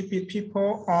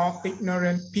people or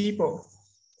ignorant people.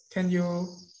 Can you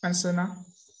answer now?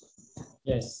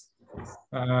 Yes.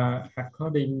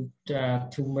 According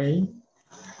to me,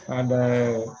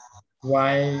 the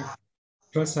wise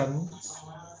person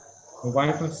when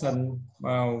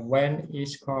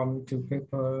it comes to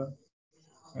people,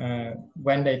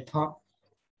 when they talk,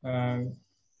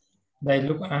 they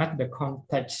look at the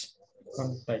context,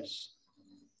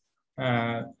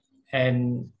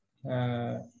 and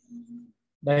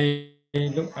they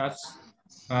look at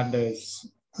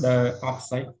the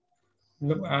outside,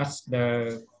 look at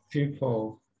the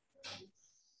people.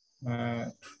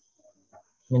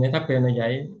 Mình thắp là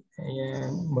vậy,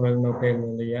 mời nộp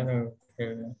tiền là giá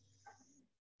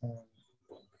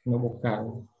nó buộc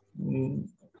cạnh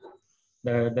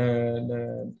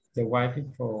the white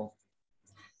people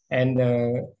and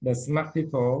the smart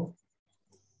people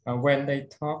when they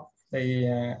talk they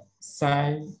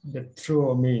say the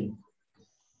true mean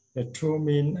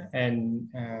and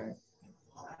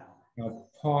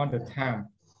for the time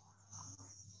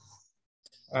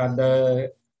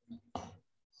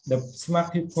the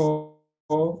smart people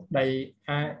they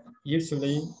are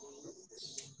usually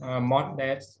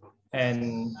modest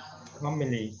and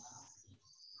family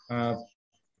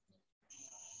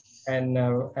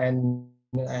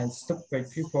and stupid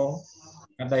people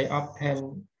they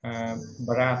often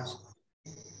brag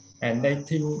and they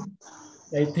think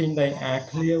they are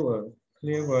clever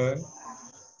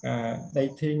they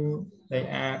think they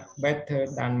are better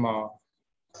than more.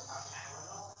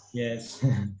 Yes.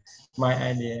 My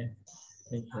idea.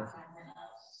 Thank you.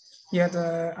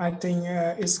 Yeah, I think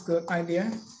it's a good idea.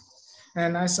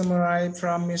 And I summarize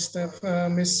from Mr.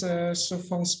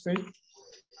 Supong's speech.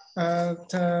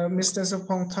 Mr.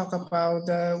 Supong talk about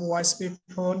the wise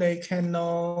people. They can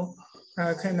know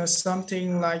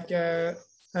something like they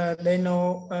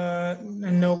know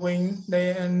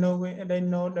they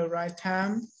know the right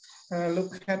time.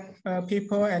 Look at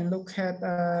people and look at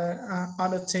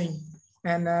other things,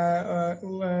 and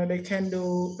they can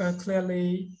do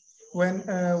clearly when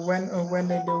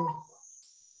they do.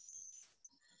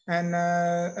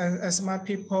 and smart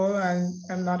people,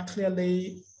 I'm not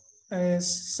clearly,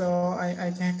 so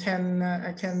I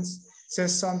can say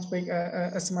something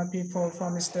smart people for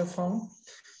Mr. Fong.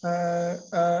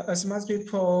 Smart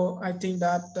people, I think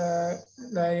that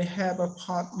they have a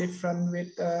part different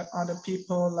with other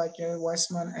people like wise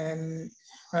man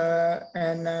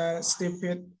and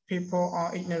stupid people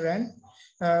or ignorant.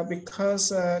 Because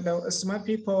the smart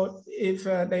people, if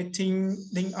they think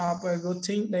of a good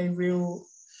thing, they will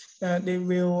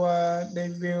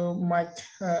make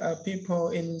people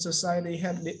in society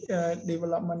have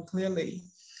development clearly.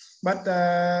 But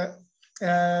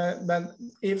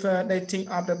if they think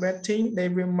of the bad thing, they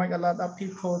will make a lot of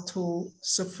people to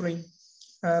suffering,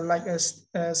 like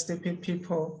stupid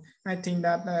people. I think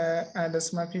that the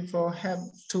smart people have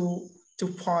to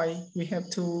point. We have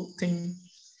to think,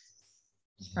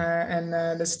 and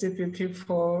the stupid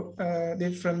people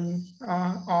different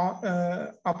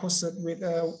are opposite with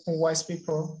wise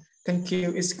people. Thank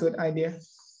you. It's a good idea.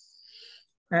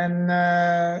 And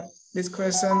this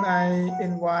question I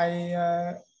invite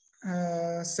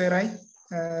Sarai.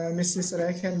 Mrs.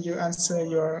 Sarai, can you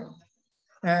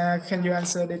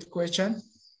answer this question?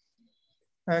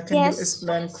 Can Yes. you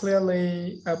explain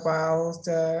clearly about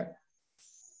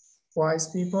wise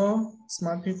people,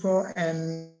 smart people,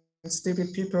 and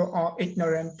stupid people or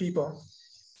ignorant people?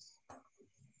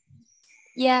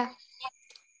 Yeah.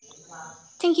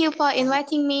 Thank you for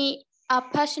inviting me.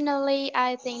 Personally,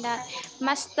 I think that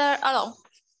Master. Oh,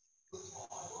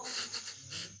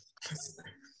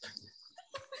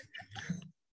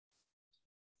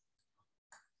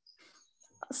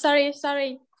 sorry.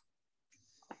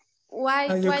 You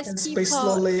Wise can speak people.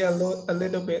 slowly a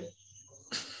little bit.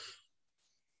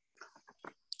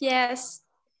 Yes.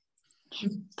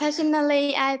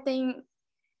 Personally, I think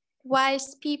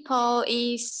wise people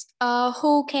is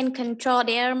who can control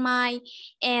their mind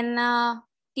and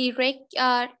direct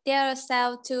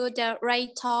themselves to the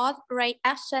right thought, right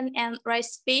action, and right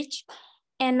speech,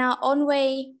 and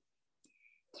always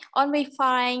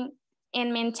find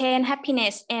and maintain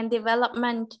happiness and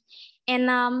development. And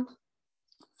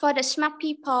for the smart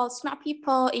people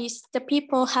is the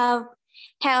people have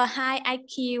a high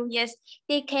IQ. Yes,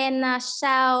 they can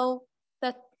solve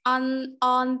the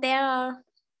on their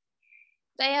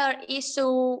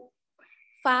issue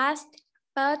fast,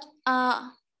 but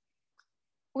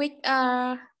with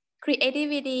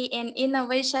creativity and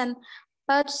innovation.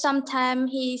 But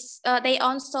sometimes they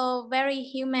also very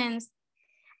humans.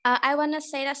 I want to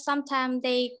say that sometimes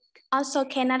they also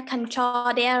cannot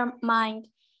control their mind.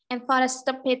 And for the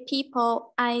stupid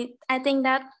people, I think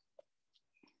that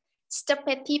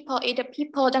stupid people is the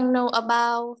people don't know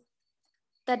about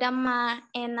the Dhamma,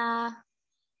 and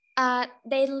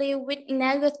they live with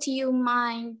negative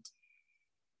mind.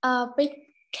 We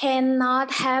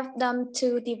cannot help them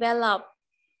to develop.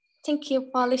 Thank you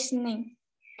for listening.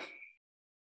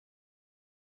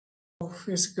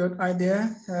 It's a good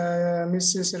idea.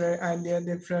 Mrs. Ray idea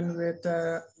different with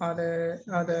other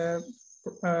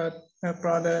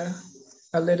brother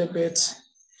a little bit.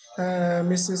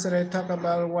 Mrs. Ray talk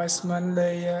about wise men.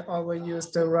 They always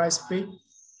use the right speak,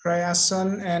 right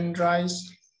action, and right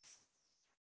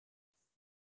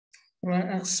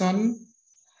action,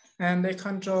 and they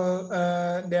control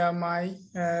their mind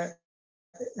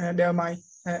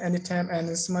anytime.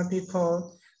 And smart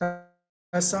people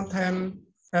sometimes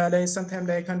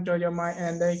they control your mind,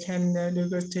 and they can do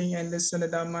good thing and listen to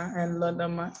Dhamma and learn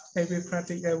Dhamma. They will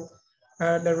practice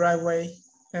the right way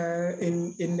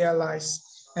in their lives.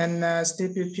 And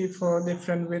stupid people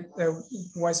different with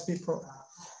wise people.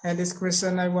 And this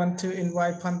question I want to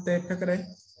invite Pante Pekare.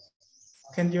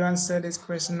 Can you answer this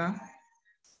question now?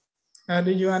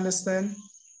 Do you understand?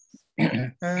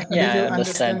 Yeah, do you I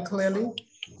understand clearly?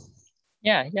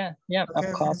 Yeah, Okay,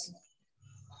 of course.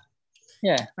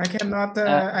 Yeah. I cannot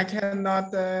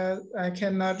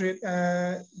read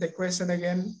the question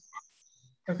again.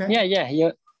 Okay.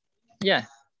 Yeah.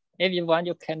 If you want,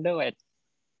 you can do it.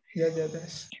 Yeah.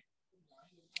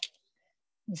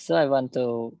 So I want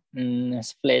to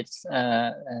split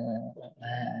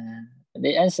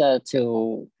the answer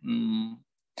to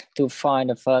find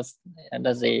the first.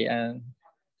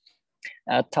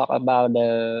 Talk about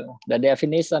the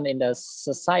definition in the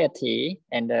society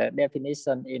and the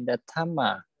definition in the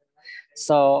Dhamma.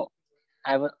 So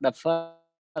I would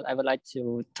like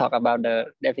to talk about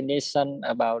the definition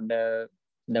about the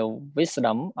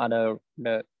wisdom or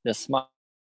the smart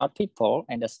people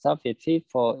and the stupid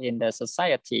people in the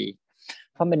society.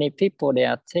 For many people, they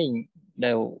are think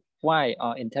the wise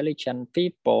or intelligent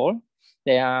people,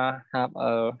 they have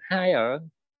a higher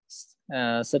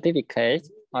certificate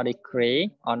or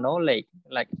degree or knowledge,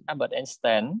 like Albert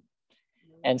Einstein.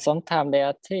 And sometimes they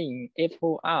are think if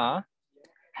who are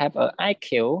have an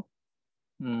IQ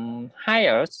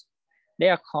higher, they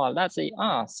are called that they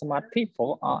are smart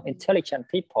people or intelligent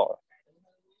people.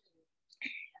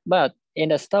 But in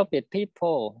the stupid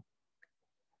people,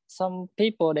 some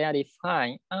people they are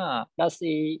defined that's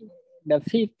the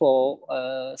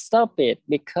people stupid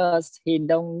because he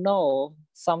don't know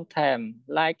sometimes,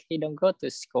 like he don't go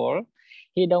to school,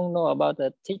 he don't know about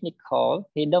the technical,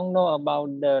 he don't know about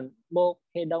the book,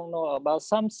 he don't know about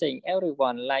something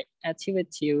everyone like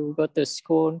activity, go to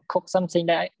school, cook something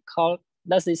that I call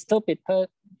that's a stupid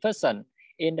person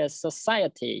in the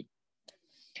society.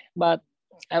 But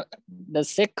the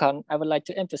second, I would like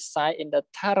to emphasize in the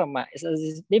Dhamma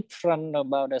is different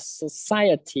about the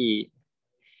society.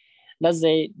 That's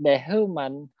the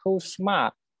human who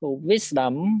smart, who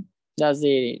wisdom, does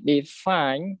it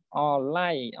define or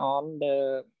lie on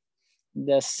the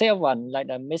seven, like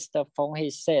the Mr. Phong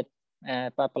he said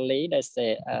properly. They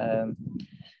say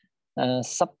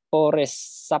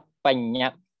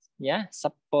sapporisapanyat, yeah,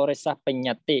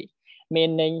 sapporisapanyati,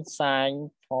 meaning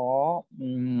sign for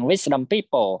wisdom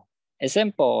people.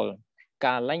 Example,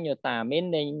 kalanyuta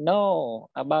meaning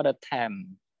know about the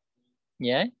time,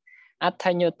 yeah.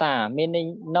 Athanyuta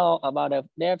meaning know about the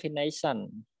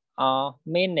definition or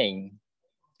meaning.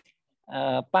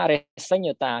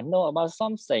 Parisanyuta know about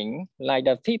something like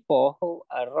the people who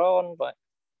are around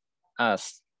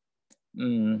us.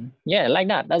 Yeah, like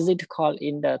that. That's it called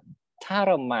in the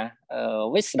Dhamma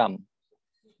wisdom.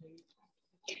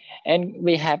 And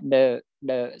we have the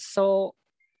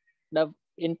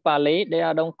in Pali they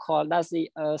are don't call that's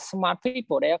the smart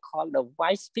people, they are called the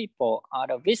wise people or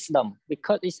the wisdom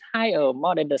because it's higher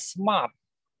more than the smart,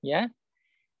 yeah.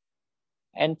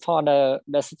 And for the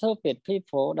stupid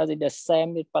people, that is the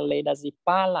same with Pali, that's the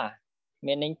pala,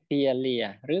 meaning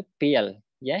pialia, or pial,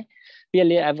 yeah.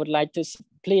 Pialia, I would like to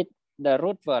split the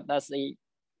root word, that's the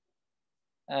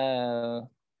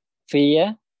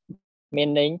fear,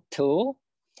 meaning to,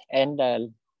 and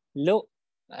the look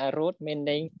root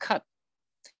meaning cut.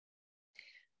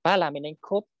 Pala meaning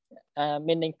cut,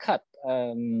 meaning cut.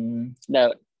 The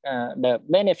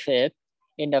benefit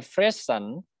in the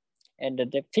present and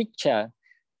the picture.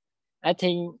 I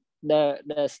think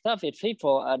the stupid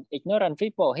people and ignorant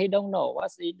people, he don't know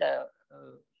what's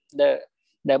the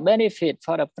benefit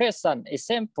for the present.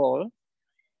 Example,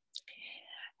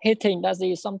 he think that's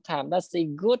it sometimes that's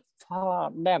it good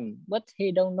for them, but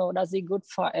he don't know that's it good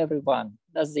for everyone.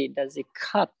 Does it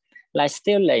cut, like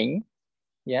stealing,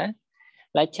 yeah,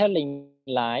 like telling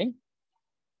lie,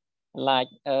 like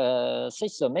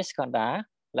sexual misconduct,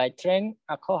 like drink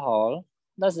alcohol.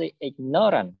 That's the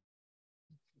ignorant.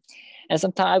 And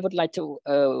sometimes I would like to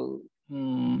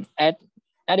add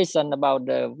addition about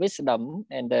the wisdom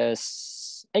and the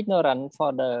ignorant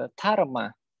for the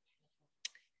Dhamma.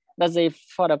 That's it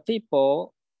for the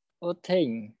people who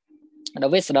think the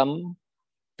wisdom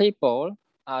people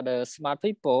are the smart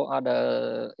people, are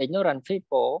the ignorant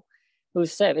people who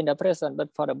saved in the present.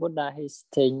 But for the Buddha, he's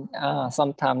think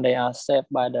sometimes they are saved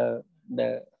by the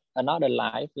another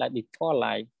life, like before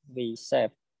life we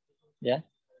saved. Yeah.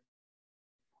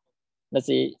 That's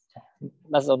it.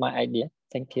 That's all my idea.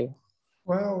 Thank you.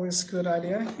 Well, it's a good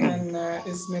idea and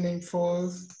it's meaningful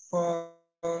for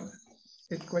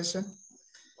the question.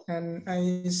 And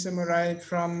I summarize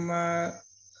from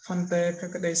Phante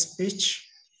Phekade's speech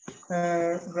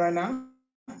right now.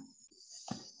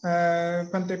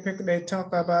 Phante Phekade talk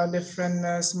about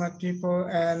different smart people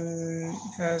and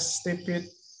stupid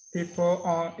people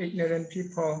or ignorant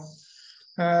people.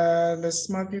 The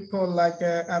smart people like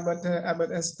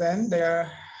Albert Einstein,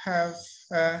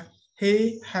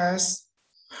 he has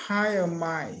higher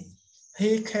mind.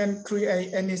 He can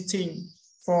create anything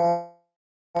for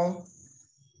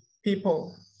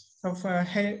people.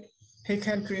 He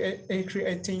can create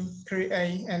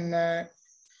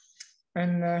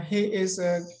and he is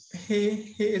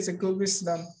a good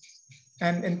wisdom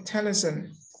and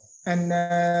intelligent. And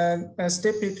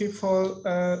stupid people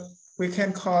we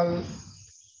can call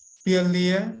Biel.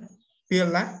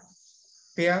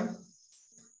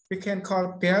 We can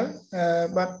call Biel,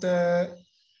 but the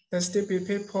stupid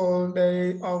people,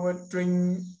 they over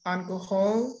drink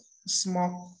alcohol,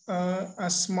 smoke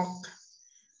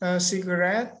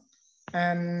cigarette,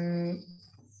 and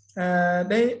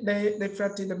they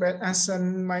practice the bad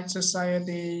action. My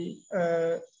society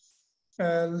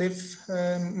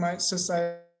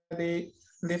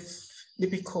live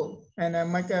difficult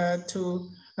and make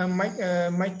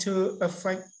to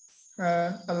affect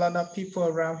a lot of people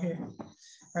around here.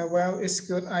 Well, it's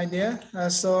good idea.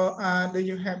 Do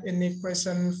you have any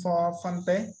question for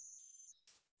Fante?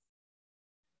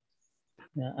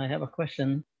 Yeah, I have a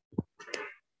question.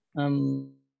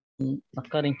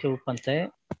 According to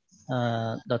Pante,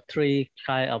 the three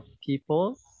kind of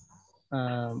people,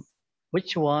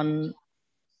 which one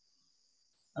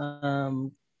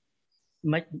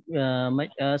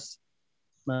make us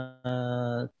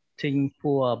think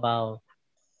poor about,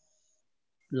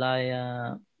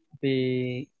 like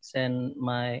we send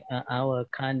our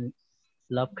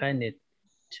love kindness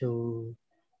to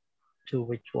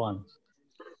which one?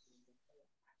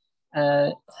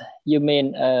 You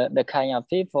mean the kind of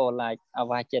people like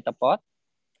Avachetapot,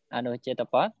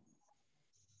 Anuchetapot?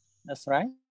 That's right.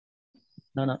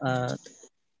 No,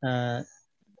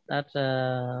 that's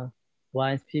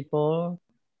wise people,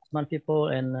 smart people,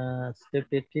 and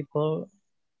stupid people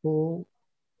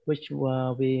which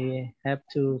we have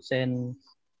to send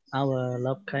our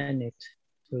love kindness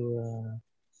to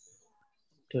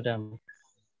them.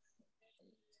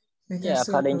 Yeah,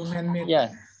 according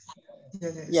yes.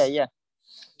 Yeah.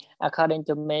 According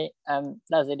to me,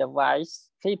 does it the wise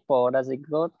people? Does it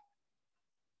good?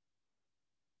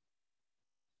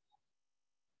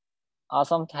 Or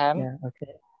sometimes, yeah,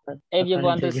 okay. If you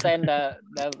want to send the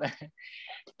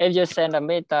if you send a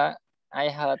meter, I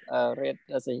heard read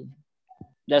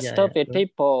the stupid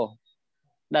people.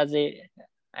 Does it?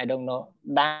 I don't know.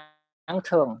 Đáng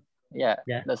thương. Yeah,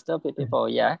 the stupid people.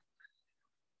 Yeah.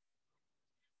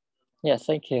 Yes,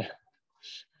 thank you.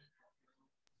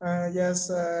 Yes,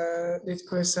 this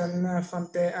question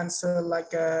Fante answer like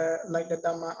the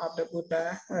Dhamma of the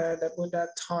Buddha. The Buddha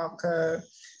talk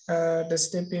the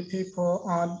stupid people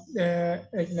or the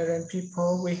ignorant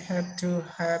people. We have to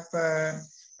have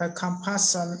a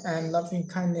compassion and loving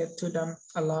kindness to them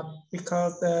a lot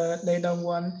because they don't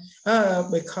want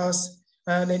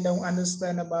they don't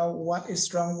understand about what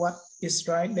is wrong, what is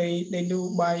right. They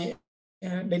do by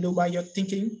your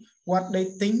thinking. What they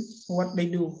think, what they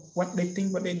do, what they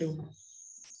think, what they do.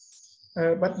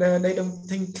 But they don't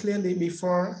think clearly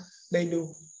before they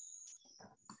do.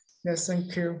 Yes,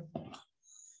 thank you.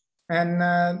 And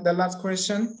the last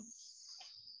question.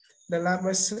 The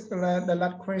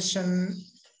last question.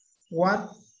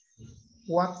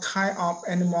 What kind of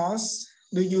animals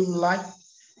do you like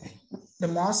the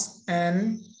most,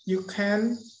 and you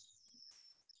can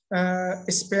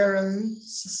experience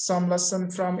some lesson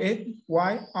from it?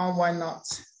 Why or why not?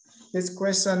 This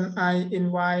question I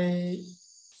invite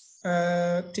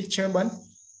Teacher Ben.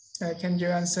 Can you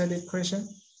answer this question,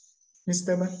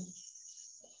 Mr. Ben?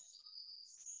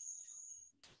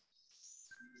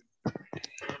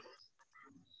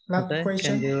 Last okay.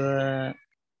 question.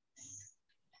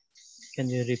 Can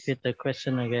you repeat the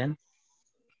question again?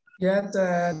 Yeah,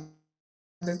 the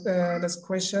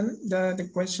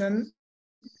question.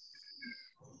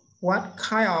 What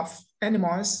kind of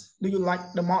animals do you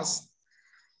like the most?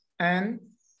 And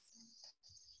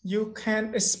you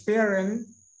can experience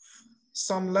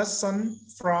some lesson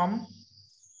from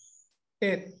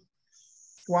it.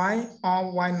 Why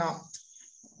or why not?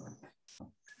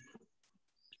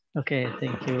 Okay,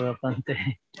 thank you,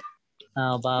 Pante.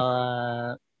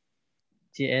 About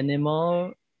the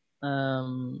animal,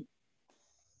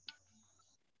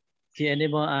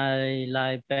 I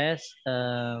like best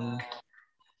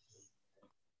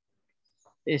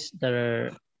is the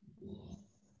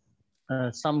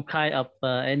some kind of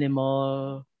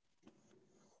animal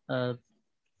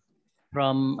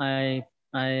from I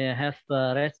have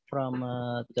read from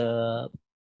the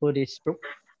Buddhist book,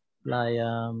 like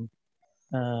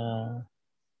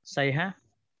Saiha.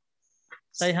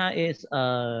 Saiha is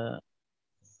a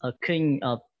king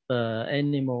of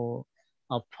animal,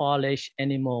 a Polish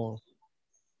animal.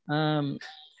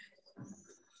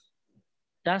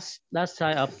 That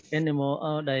type of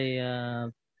animal, they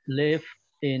live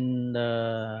in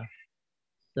the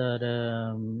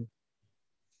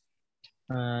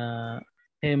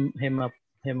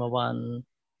Hemavan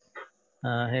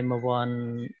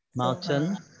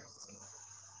mountain.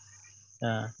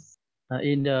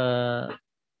 In the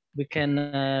we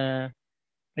can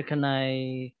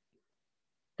recognize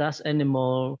that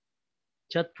animal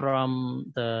just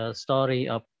from the story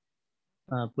of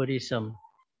Buddhism.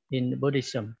 In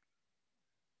Buddhism,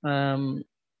 that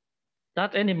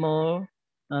animal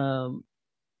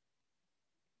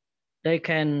they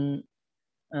can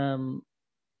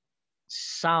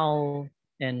sound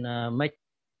and make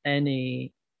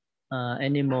any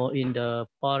animal in the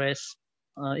forest,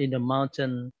 in the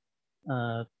mountain,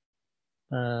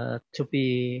 to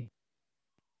be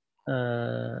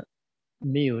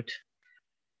mute.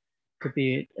 to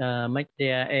be make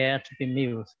their air to be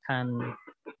mute, can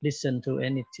listen to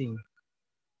anything.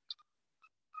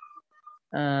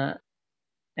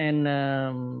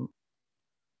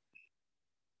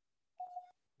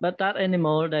 But that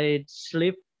animal, they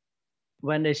sleep.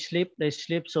 When they sleep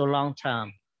so long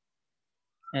time.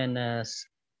 And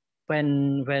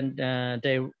when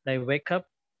they wake up,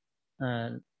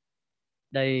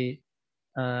 they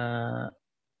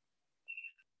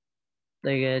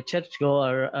just go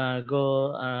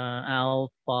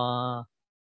out for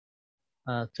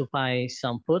to find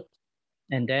some food,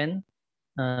 and then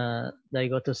they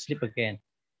go to sleep again.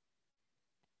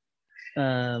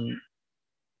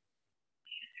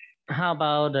 How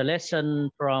about the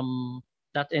lesson from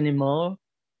that animal?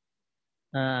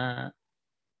 I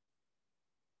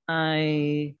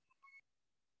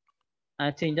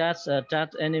think that's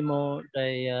that animal,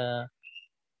 they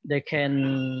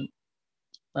can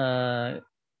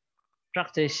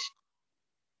practice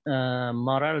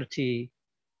morality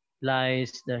like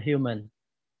the human.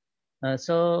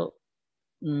 So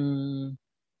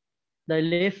they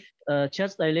live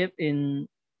in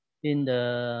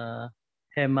the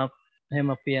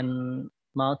Himalayan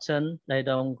mountain. They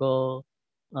don't go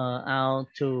out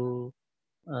to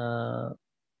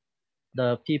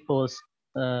the people's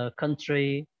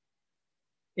country.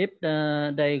 If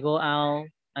they go out,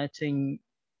 I think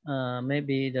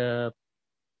maybe the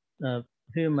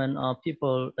human or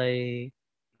people, they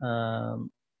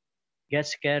get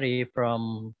scary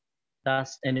from that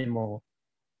animal.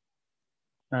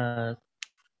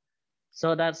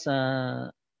 So that's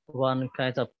one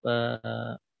kind of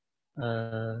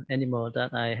animal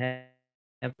that I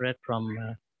have read from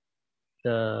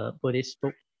the Buddhist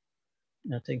book.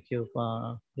 Thank you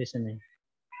for listening.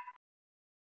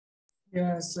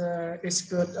 Yes, it's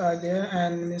good idea.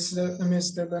 And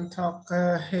Mr. Bentok,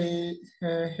 he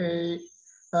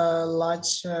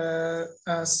large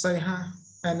Seha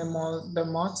animal the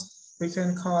most. We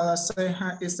can call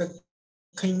Seha is the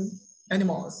king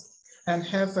animals and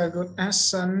have a good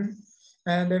action.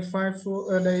 And they find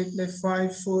food. They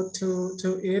find food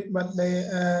to eat, but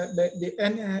the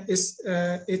end is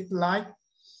it like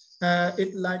the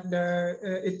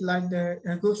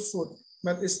good food,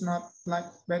 but it's not like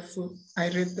bad food. I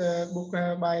read the book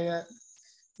by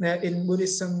in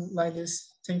Buddhism like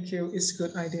this. Thank you. It's a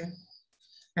good idea.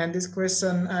 And this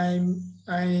question, I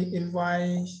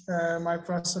invite my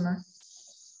partner.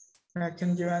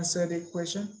 Can you answer the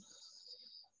question?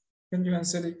 Can you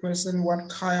answer the question? What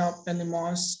kind of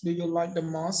animals do you like the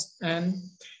most? And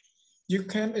you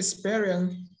can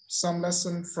experience some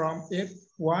lesson from it.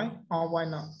 Why or why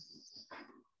not?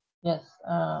 Yes.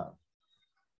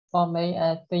 For me,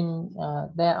 I think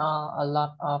there are a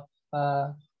lot of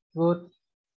good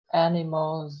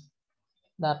animals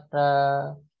that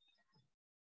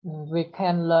we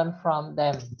can learn from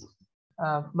them.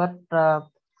 But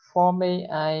for me,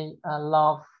 I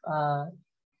love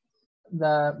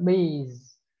the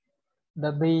bees,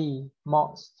 the bee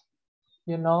most,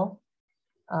 you know,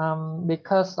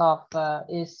 because of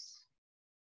its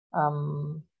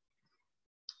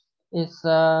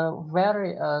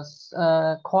various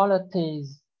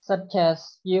qualities such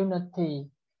as unity,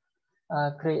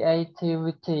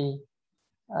 creativity,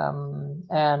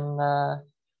 and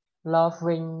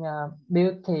loving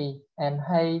beauty and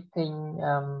hating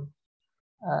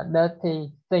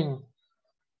dirty things.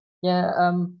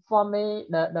 Yeah, for me,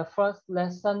 the first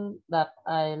lesson that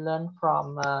I learned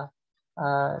from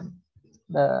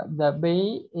the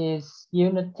bee is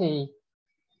unity.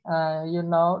 You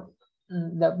know,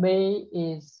 the bee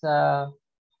is the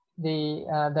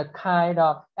kind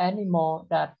of animal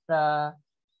that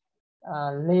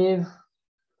live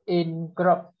in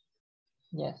group.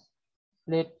 Yes,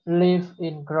 live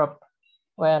in group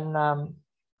when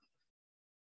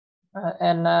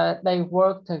and they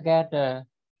work together.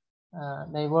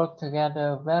 They work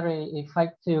together very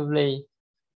effectively,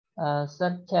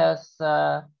 such as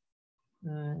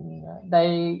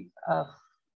they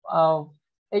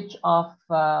each of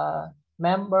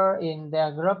member in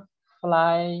their group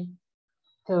fly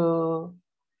to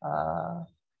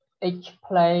each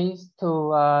place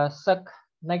to suck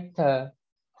nectar,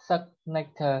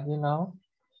 you know.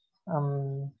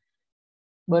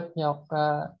 Bớt nhọc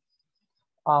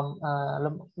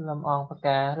lâm on và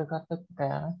cá rồi có tất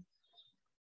cả.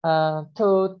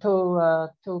 To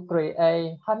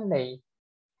create honey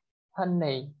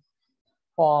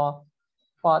for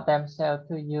themselves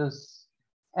to use,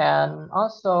 and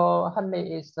also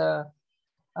honey is a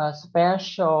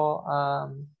special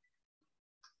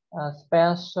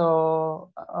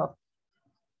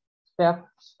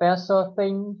special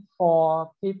thing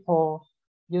for people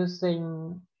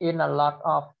using in a lot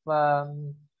of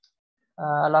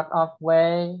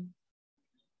way,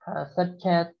 such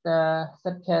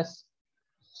as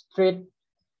street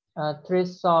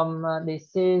trisom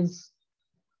disease,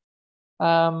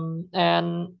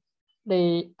 and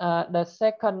the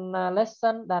second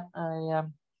lesson that I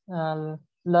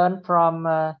learned from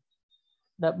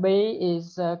the bee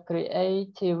is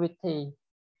creativity.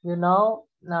 You know,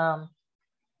 the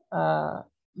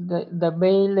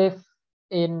bee live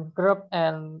in group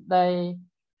and they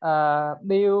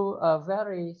build a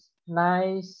very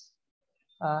nice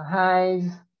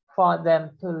hive for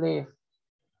them to live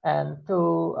and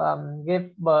to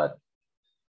give birth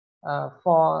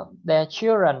for their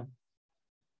children,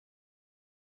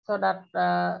 so that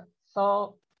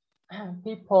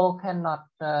people cannot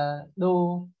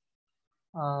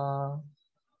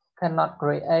cannot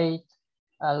create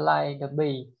like the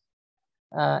bee.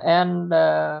 And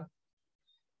the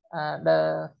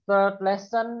third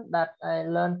lesson that I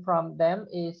learned from them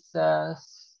is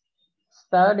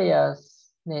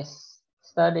studiousness.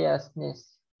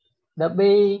 The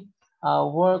bee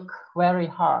work very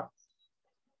hard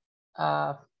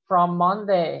from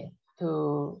Monday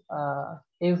to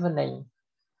evening.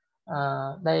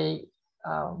 They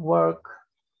work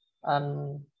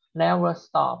and never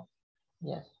stop.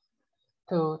 Yes,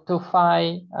 to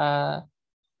find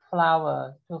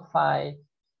flower, to find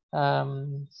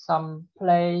some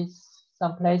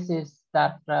places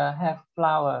that have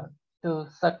flower to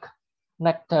suck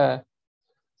nectar.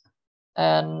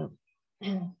 And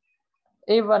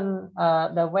even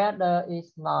the weather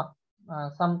is not,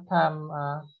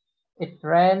 sometimes it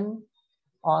rain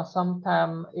or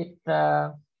sometimes it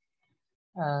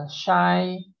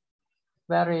shine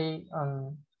very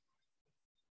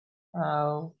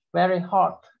very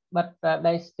hot, but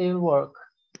they still work.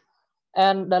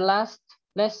 And the last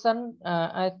lesson,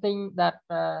 I think that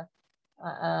the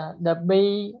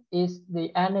bee is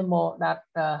the animal that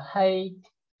hate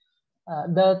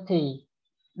dirty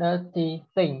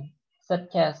thing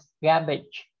such as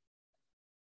garbage.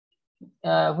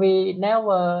 We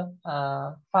never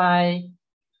find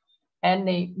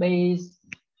any bees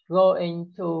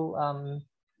going to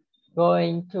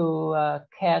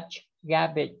catch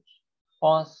garbage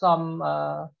or some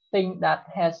thing that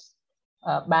has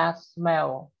a bad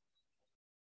smell.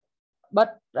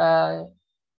 But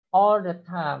all the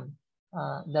time,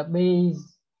 the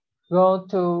bees go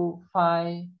to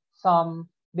find some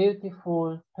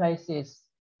beautiful places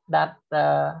that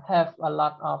have a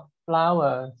lot of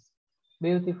flowers,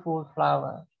 beautiful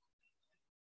flowers.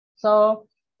 So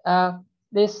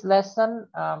this lesson,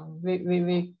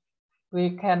 we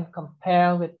can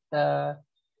compare with the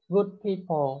good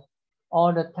people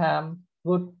all the time.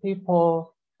 Good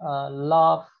people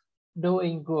love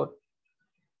doing good.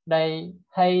 They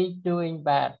hate doing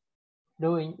bad,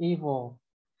 doing evil.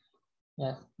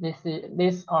 Yes,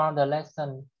 these are the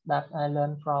lessons that I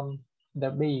learned from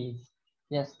the bees.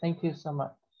 Yes, thank you so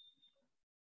much.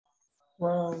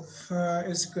 Well,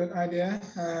 it's a good idea.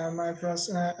 I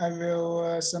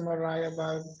will summarize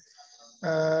about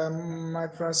my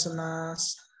personal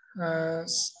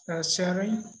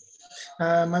sharing.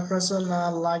 My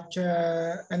personal like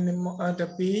animal, the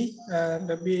bee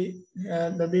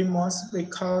most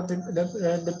because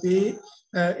the bee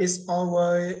is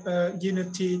always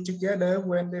unity together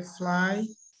when they fly.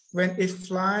 When it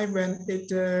fly, when it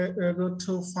go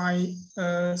to find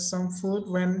some food,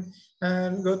 when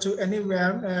go to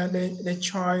anywhere, they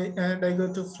try, they go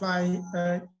to fly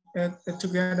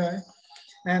together.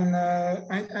 And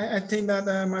I think that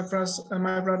my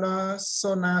brother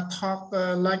Sona talk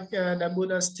like the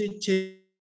Buddha's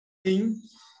teaching,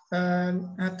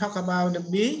 talk about the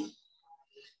bee.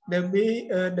 When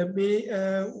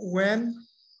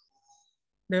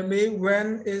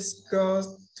it goes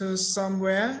to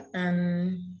somewhere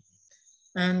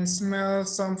and smell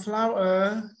some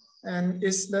flower, and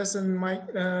it doesn't make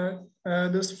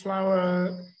those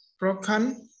flower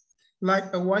broken.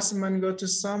 Like a wise man go to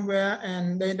somewhere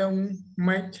and they don't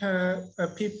make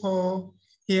people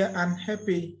here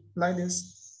unhappy like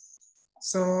this.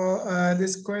 So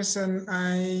this question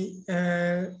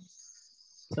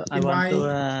So I want to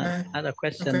add a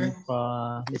question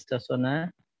for Mr.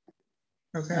 Sona.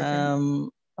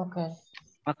 Okay.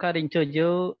 According to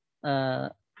you,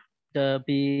 the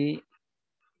bee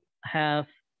have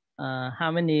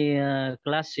how many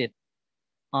classes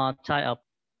or type of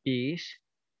bees,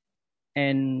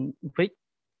 and which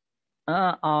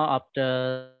all of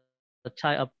the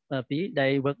type of bee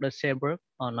they work the same work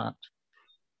or not?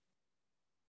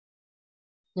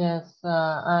 Yes,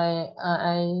 I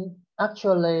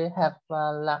actually have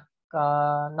lack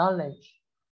knowledge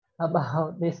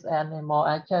about this animal.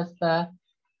 I just know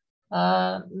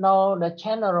the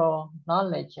general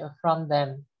knowledge from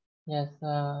them. Yes,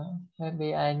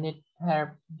 maybe I need help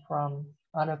from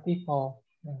other people.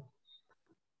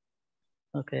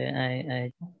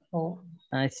 Okay, Oh.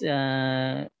 I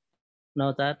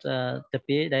know that the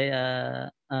bee they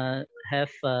have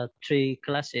three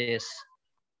classes.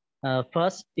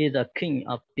 First is the king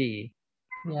of bee.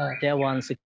 Yeah. There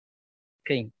one's a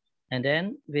king, and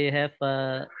then we have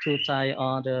two type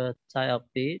on the type of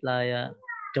bee like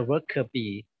the worker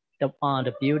bee, the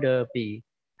builder bee.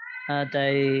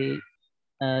 They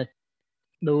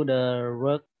do the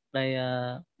work they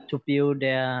to build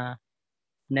their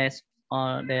nest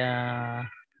or their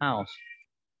house.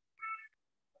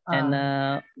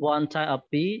 And one type of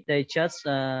bee, they just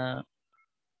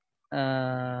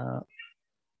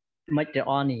make the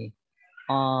honey,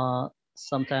 or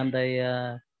sometimes they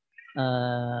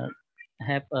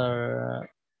have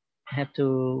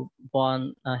to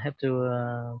born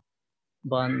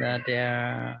born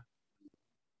their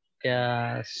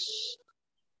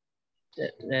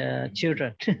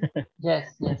children. Yes.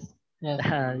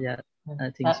 Yeah,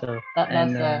 I think so.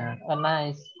 That's a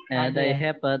nice idea. They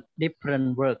have a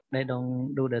different work. They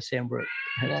don't do the same work.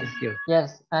 Yes. Thank you.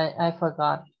 Yes, I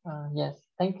forgot. Yes,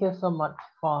 thank you so much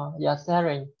for your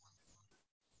sharing.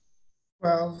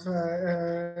 Well,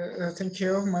 thank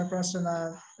you. My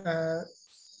personal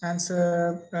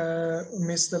answer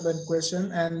Mr. Ben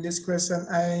question, and this question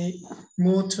I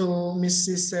move to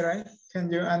Mrs. Sarai.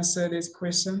 Can you answer this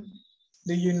question?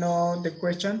 Do you know the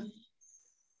question,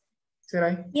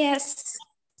 Sarai? Yes.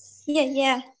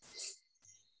 Yeah.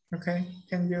 Okay,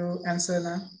 can you answer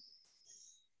now?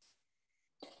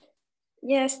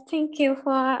 Yes, thank you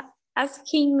for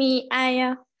asking me.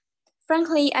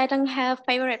 Frankly, I don't have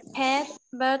favorite pet,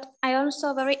 but I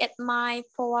also very admire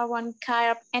for one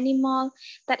kind of animal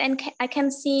that I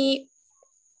can see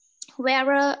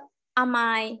where am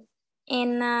I,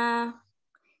 and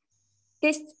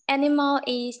this animal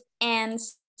is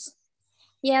ants.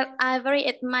 Yeah, I very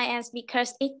admire ants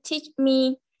because it teach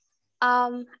me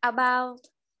about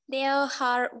their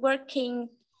hard working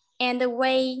and the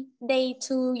way they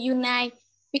to unite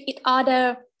with each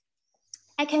other.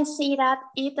 I can see that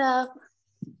it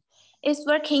is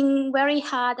working very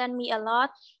hard on me a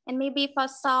lot, and maybe for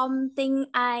something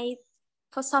I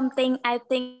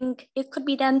think it could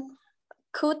be done,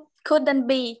 couldn't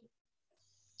be,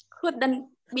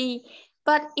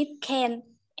 but it can.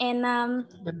 And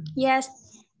yes,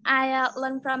 I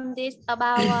learned from this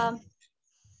about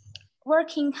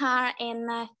working hard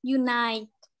and unite.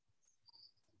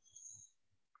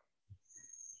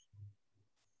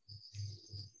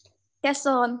 That's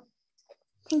all.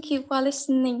 Thank you for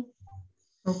listening.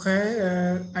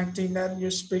 Okay, I think that you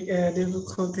speak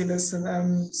difficult to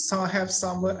listen. So I have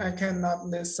some word I cannot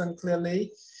listen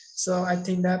clearly. So I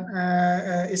think that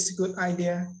it's a good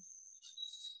idea.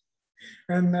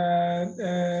 And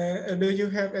do you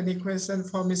have any question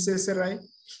for Mrs. Sarai?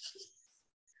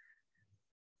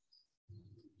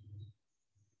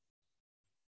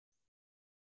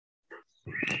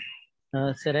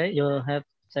 Sarai, you have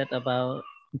said about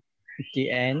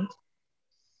the end,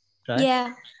 right?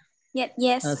 Yeah.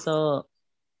 Yes. So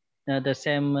the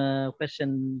same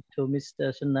question to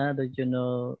Mr. Sunna. Do you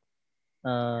know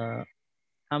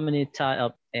how many type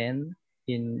of ant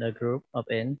in a group of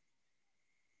ant?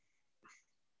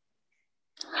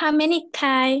 How many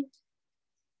kind?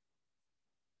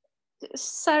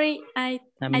 Sorry, I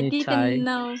didn't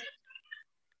know.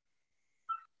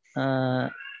 I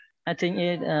think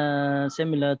it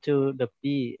similar to the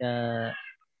bee,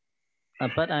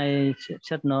 but I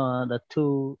should know the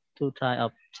two type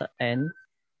of ant.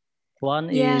 One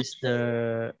is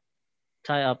the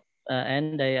type of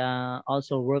ant. They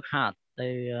also work hard.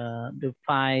 They do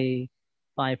find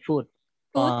food,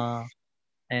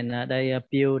 and they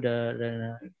build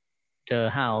the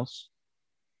house.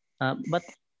 But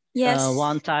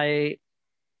one type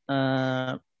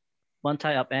of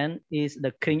ant is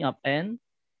the king of ant.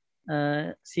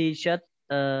 She just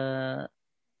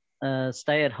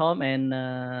stay at home and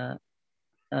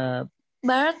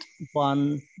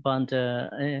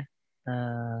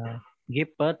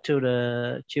give birth to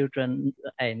the children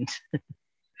ant.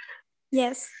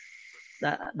 Yes.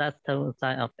 That's the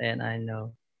type of ant I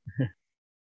know.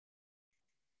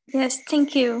 Yes,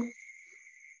 thank you.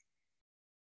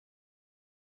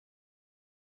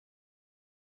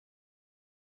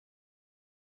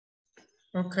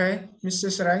 Okay,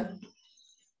 Mrs. Rai.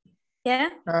 Yeah.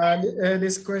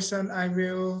 This question I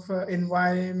will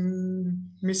invite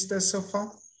Mr.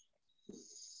 Sofa.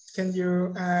 Can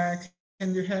you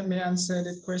help me answer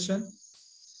this question?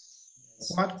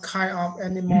 What kind of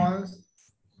animals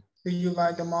do you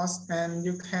like the most? And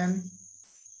you can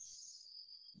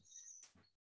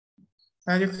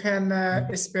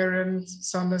experience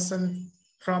some lesson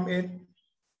from it.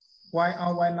 Why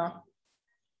or why not?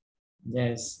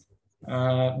 Yes.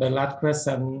 The last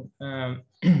question,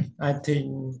 I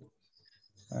think,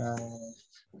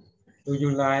 do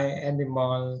you like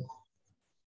animal?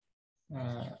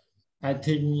 I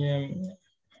think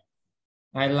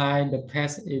I like the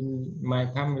pets in my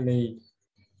family,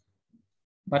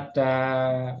 but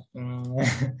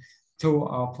too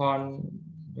often,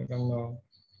 I don't know.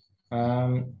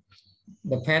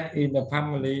 The pet in the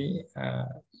family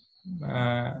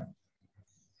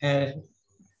has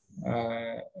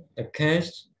the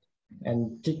cage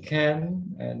and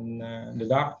chicken and the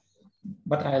dog,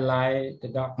 but I like the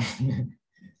dog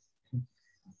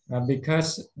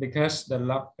because the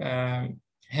dog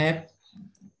have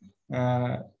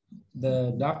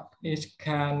the dog is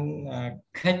can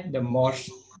catch the mouse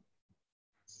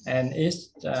and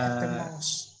it's The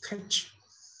mouse catch.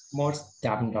 mouse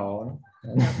chạm rổ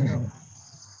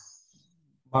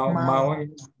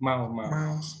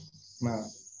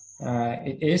mouse.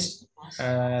 It is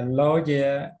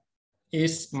lawyer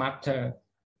is matter.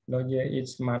 Lawyer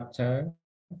is matter,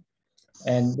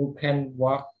 and you can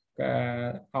walk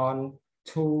on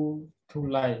two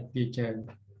leg picture.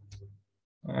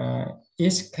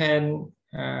 It can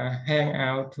hang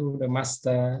out to the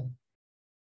master,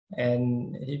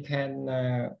 and he can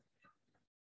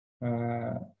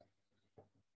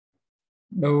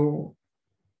do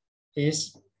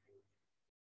is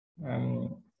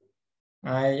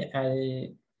I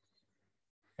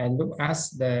look at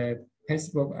the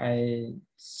Facebook. I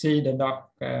see the dog.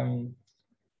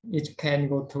 It can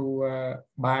go to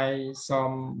buy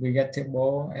some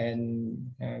vegetable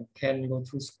and can go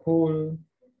to school.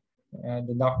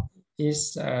 The dog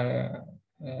is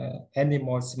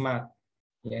animal smart.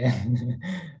 Yeah.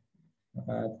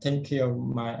 Thank you.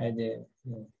 My idea.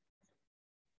 Yeah.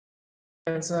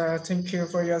 Yes, thank you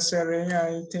for your sharing.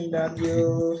 I think that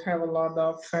you have a lot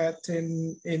of pet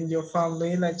in your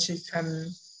family, like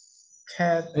chicken,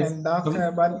 cat, and dog.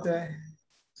 But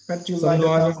you like the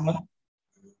dog.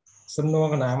 សំណួរ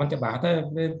កណាមិនច្បាស់ទេ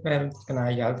ពេលកណា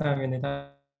យល់ថាមានន័យថា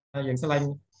យើងឆ្លាញ់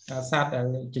សត្វដែល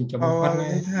ចិញ្ចឹមផុតនេះ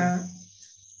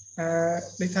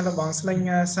ដូចថាលបងស្លេង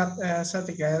សត្វស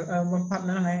ត្វកែបំផុតហ្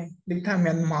នឹងឯងដូចថា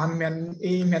មានមន់មាន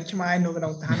អ៊ីមានឆ្មាយនៅក្នុ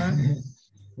ងឋានហ្នឹង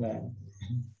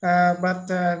but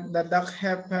the dog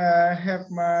have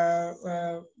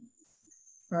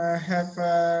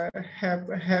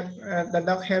the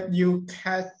dog help you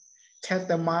catch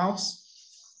the mouse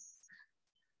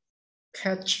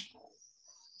catch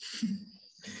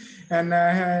and I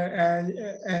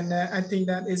think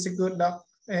that is a good dog.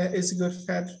 It's a good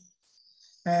pet.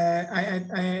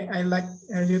 I like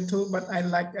you too, but I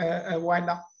like a white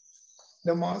dog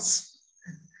the most.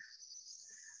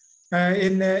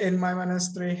 In my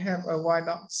monastery have a white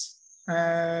dogs.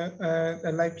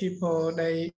 Like people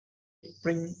they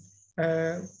bring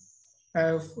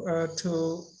to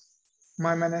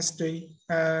my monastery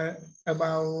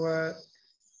about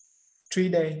 3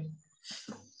 days.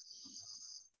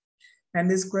 And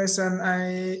this question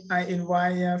I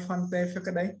invite Phante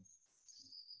Phakaday.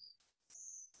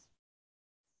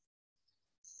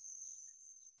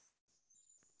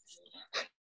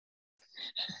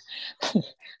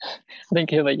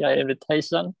 Thank you for your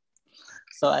invitation.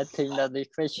 So I think that the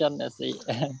question is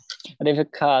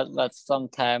difficult, but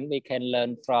sometimes we can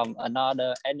learn from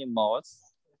another animals.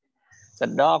 The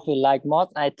dog we like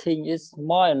most, I think, is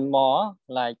more and more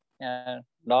like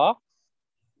dog,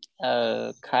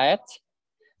 cat,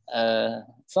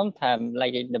 sometimes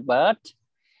like the bird,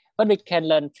 but we can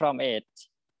learn from it,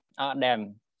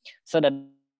 them. So the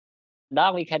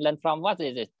dog we can learn from, what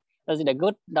is it? Does it a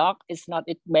good dog? It's not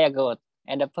it bear good.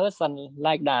 And the person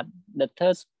like that, the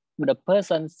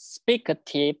person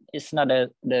speakative is not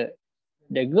the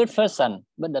good person,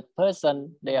 but the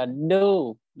person they are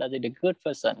do, that is the good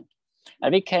person.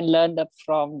 And we can learn that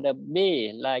from the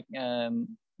bee, like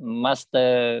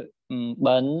Master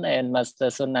Bun and Master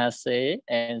Sunase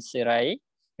and Sirai.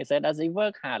 He said as he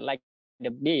work hard like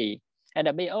the bee, and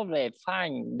the bee always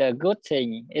find the good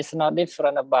thing. It's not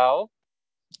different about,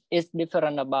 it's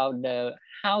different about the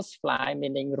housefly,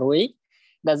 meaning Rui.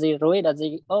 Does he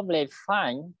always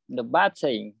find the bad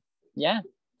thing? Yeah.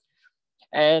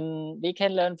 And we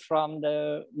can learn from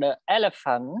the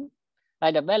elephant.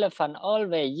 Like the elephant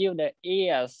always use the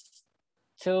ears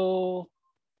to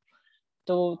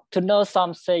know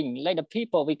something. Like the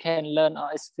people, we can learn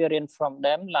or experience from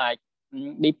them. Like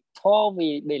before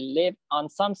we believe on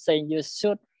something, you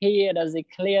should hear it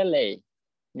clearly.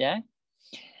 Yeah.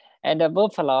 And the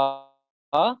buffalo,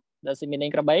 that's the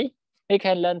meaning krabi. We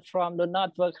can learn from do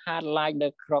not work hard like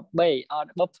the krabi or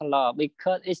the buffalo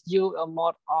because it's you a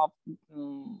mode of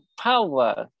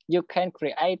power. You can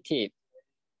create it.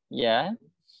 Yeah.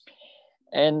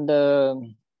 And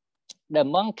the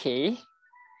monkey,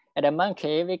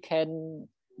 we can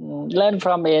learn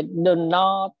from it. Do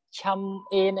not jump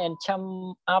in and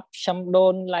jump up, jump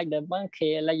down like the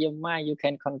monkey. Like your mind, you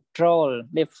can control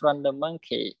different the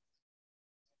monkey.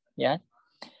 Yeah.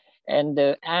 And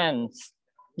the ants,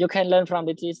 you can learn from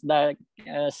it is that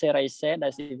Sarah said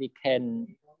that we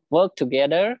can work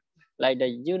together, like the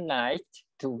unite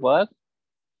to work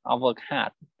or work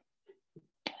hard.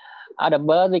 Other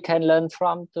birds we can learn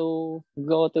from to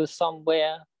go to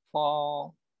somewhere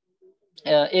for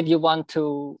if you want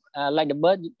to like the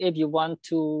bird, if you want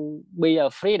to be a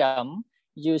freedom,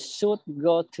 you should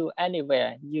go to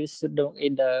anywhere. You should do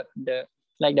in the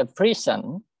like the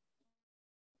prison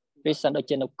ở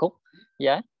trên of Cook.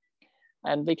 Yeah.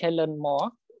 And we can learn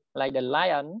more like the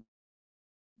lion,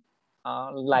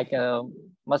 like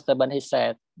Master Ben he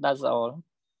said. That's all.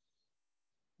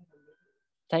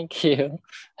 Thank you.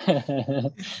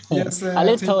 Yes, a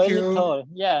little, thank you.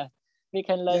 yeah. We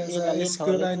can learn Yes, in a it's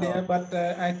little. good idea, but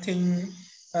I think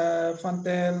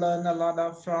Fante learned a lot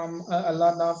of from a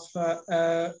lot of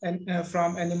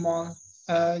from animal.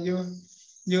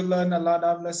 You learn a lot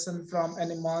of lesson from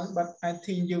animal, but I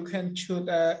think you can choose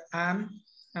ant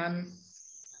and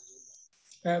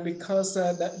because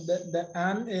the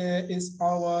ant is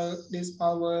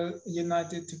our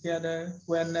united together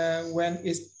when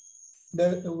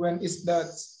it's that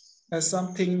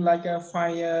something like a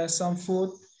fire, some food,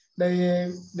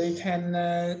 they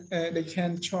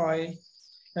can try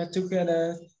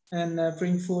together and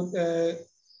bring food.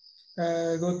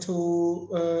 Go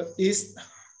to east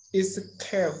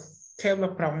cave là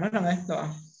prong nó là ngay đó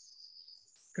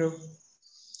group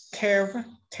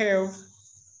cave.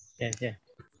 Yeah.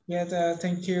 Yes,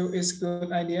 thank you. It's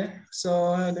good idea.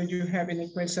 So, do you have any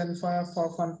question for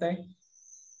Fante?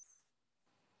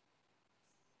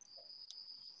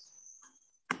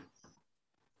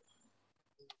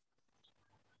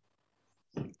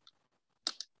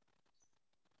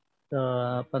 So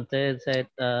Pante said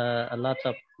a lot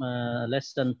of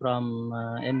lesson from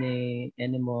any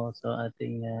animal. So I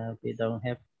think we don't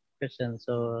have questions.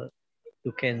 So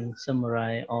you can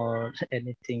summarize or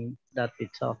anything that we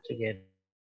talk together.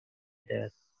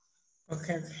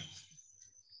 Okay.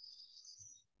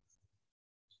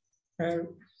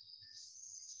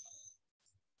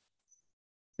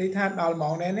 Đi thắt đào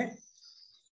mẫu nên ấy.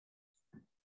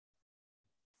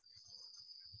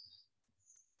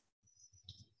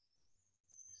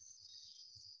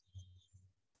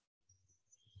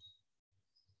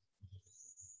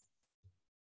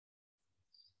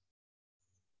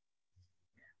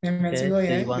 Okay,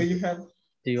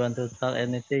 do you want to talk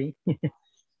anything?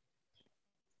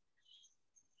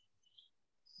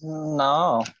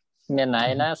 No, miền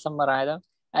này nó summarize đó.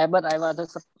 But I want to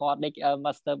support the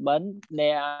Master Ben.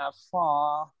 There are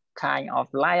 4 kind of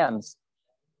lions.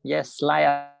 Yes,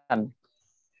 lion.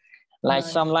 Like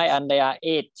some lion, they are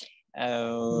 8.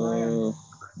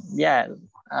 Yeah,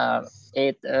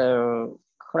 8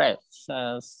 crests,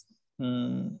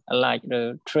 like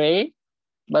the tree.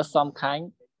 But some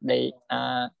kind they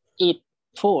eat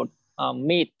food or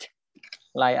meat.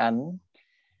 Lion,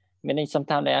 meaning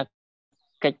sometimes they are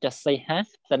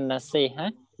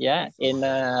yeah, in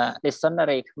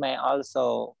dictionary may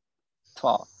also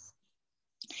talk.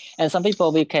 And some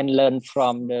people we can learn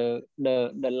from the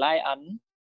lion.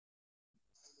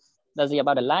 That's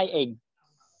about the lying.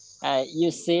 You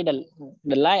see the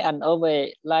lion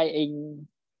always lying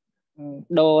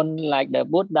down like the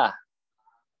Buddha,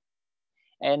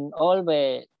 and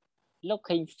always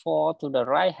looking for to the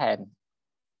right hand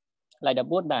like the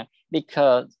Buddha,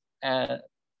 because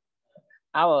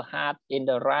our heart in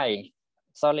the right,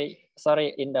 sorry,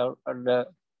 in the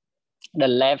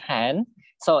left hand.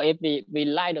 So if we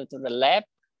lie to the left,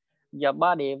 your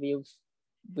body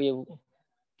will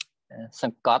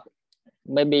sangkot.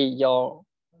 Maybe your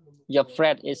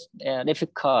breath is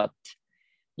difficult.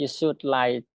 You should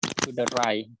lie to the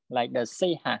right, like the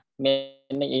siha,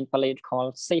 meaning in Pali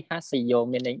called siha siyo,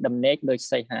 meaning đầm nết đôi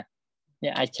siha.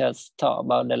 Yeah, I just talk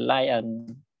about the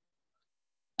lion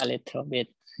a little bit.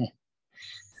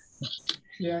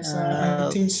 Yes,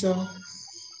 I think so.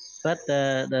 But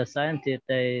the scientists,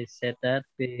 they said that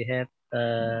we have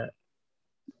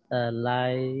a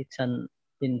light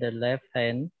in the left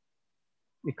hand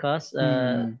because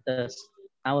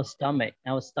our stomach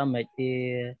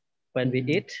is, when we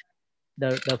eat,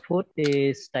 the food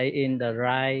is stay in the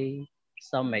right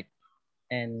stomach,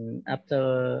 and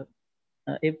after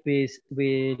if we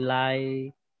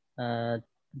lie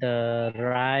the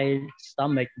right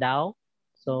stomach down,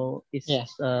 so it's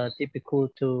typical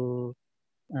to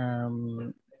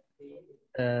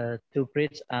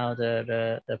breathe out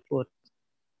the food.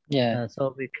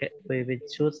 So we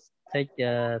should take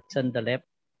turn the left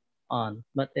on,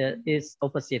 but it's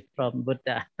opposite from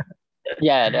Buddha.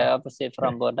 Yeah, the opposite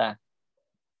from Buddha.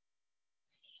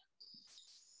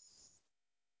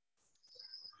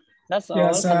 That's all.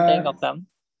 Yes, Content of them.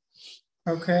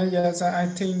 Okay. Yes, I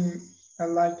think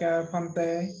like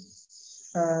Pante,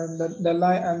 the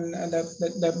light and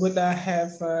the Buddha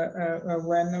have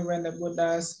when the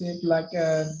Buddha speak like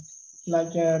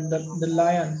the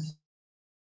lion.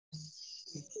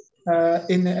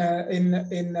 In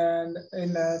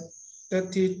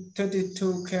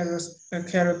 32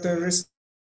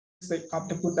 characteristic of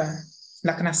the Buddha ល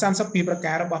ក្ខណៈ32ប្រ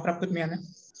ការរបស់ព្រះពុទ្ធមានណា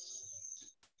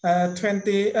 32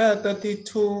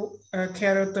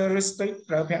 characteristic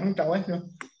ត្រូវប្រាក់នឹងត្រូវឯង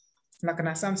លក្ខ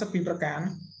ណៈ32ប្រការ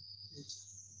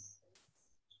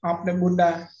of the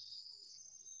Buddha.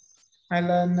 I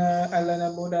learn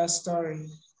a Buddha story,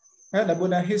 the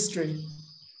Buddha history.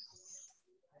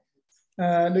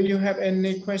 Do you have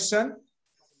any question?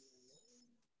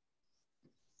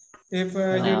 If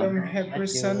you don't have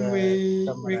question,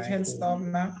 we can stop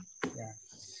now.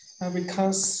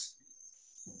 Because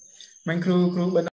មិនគ្រូ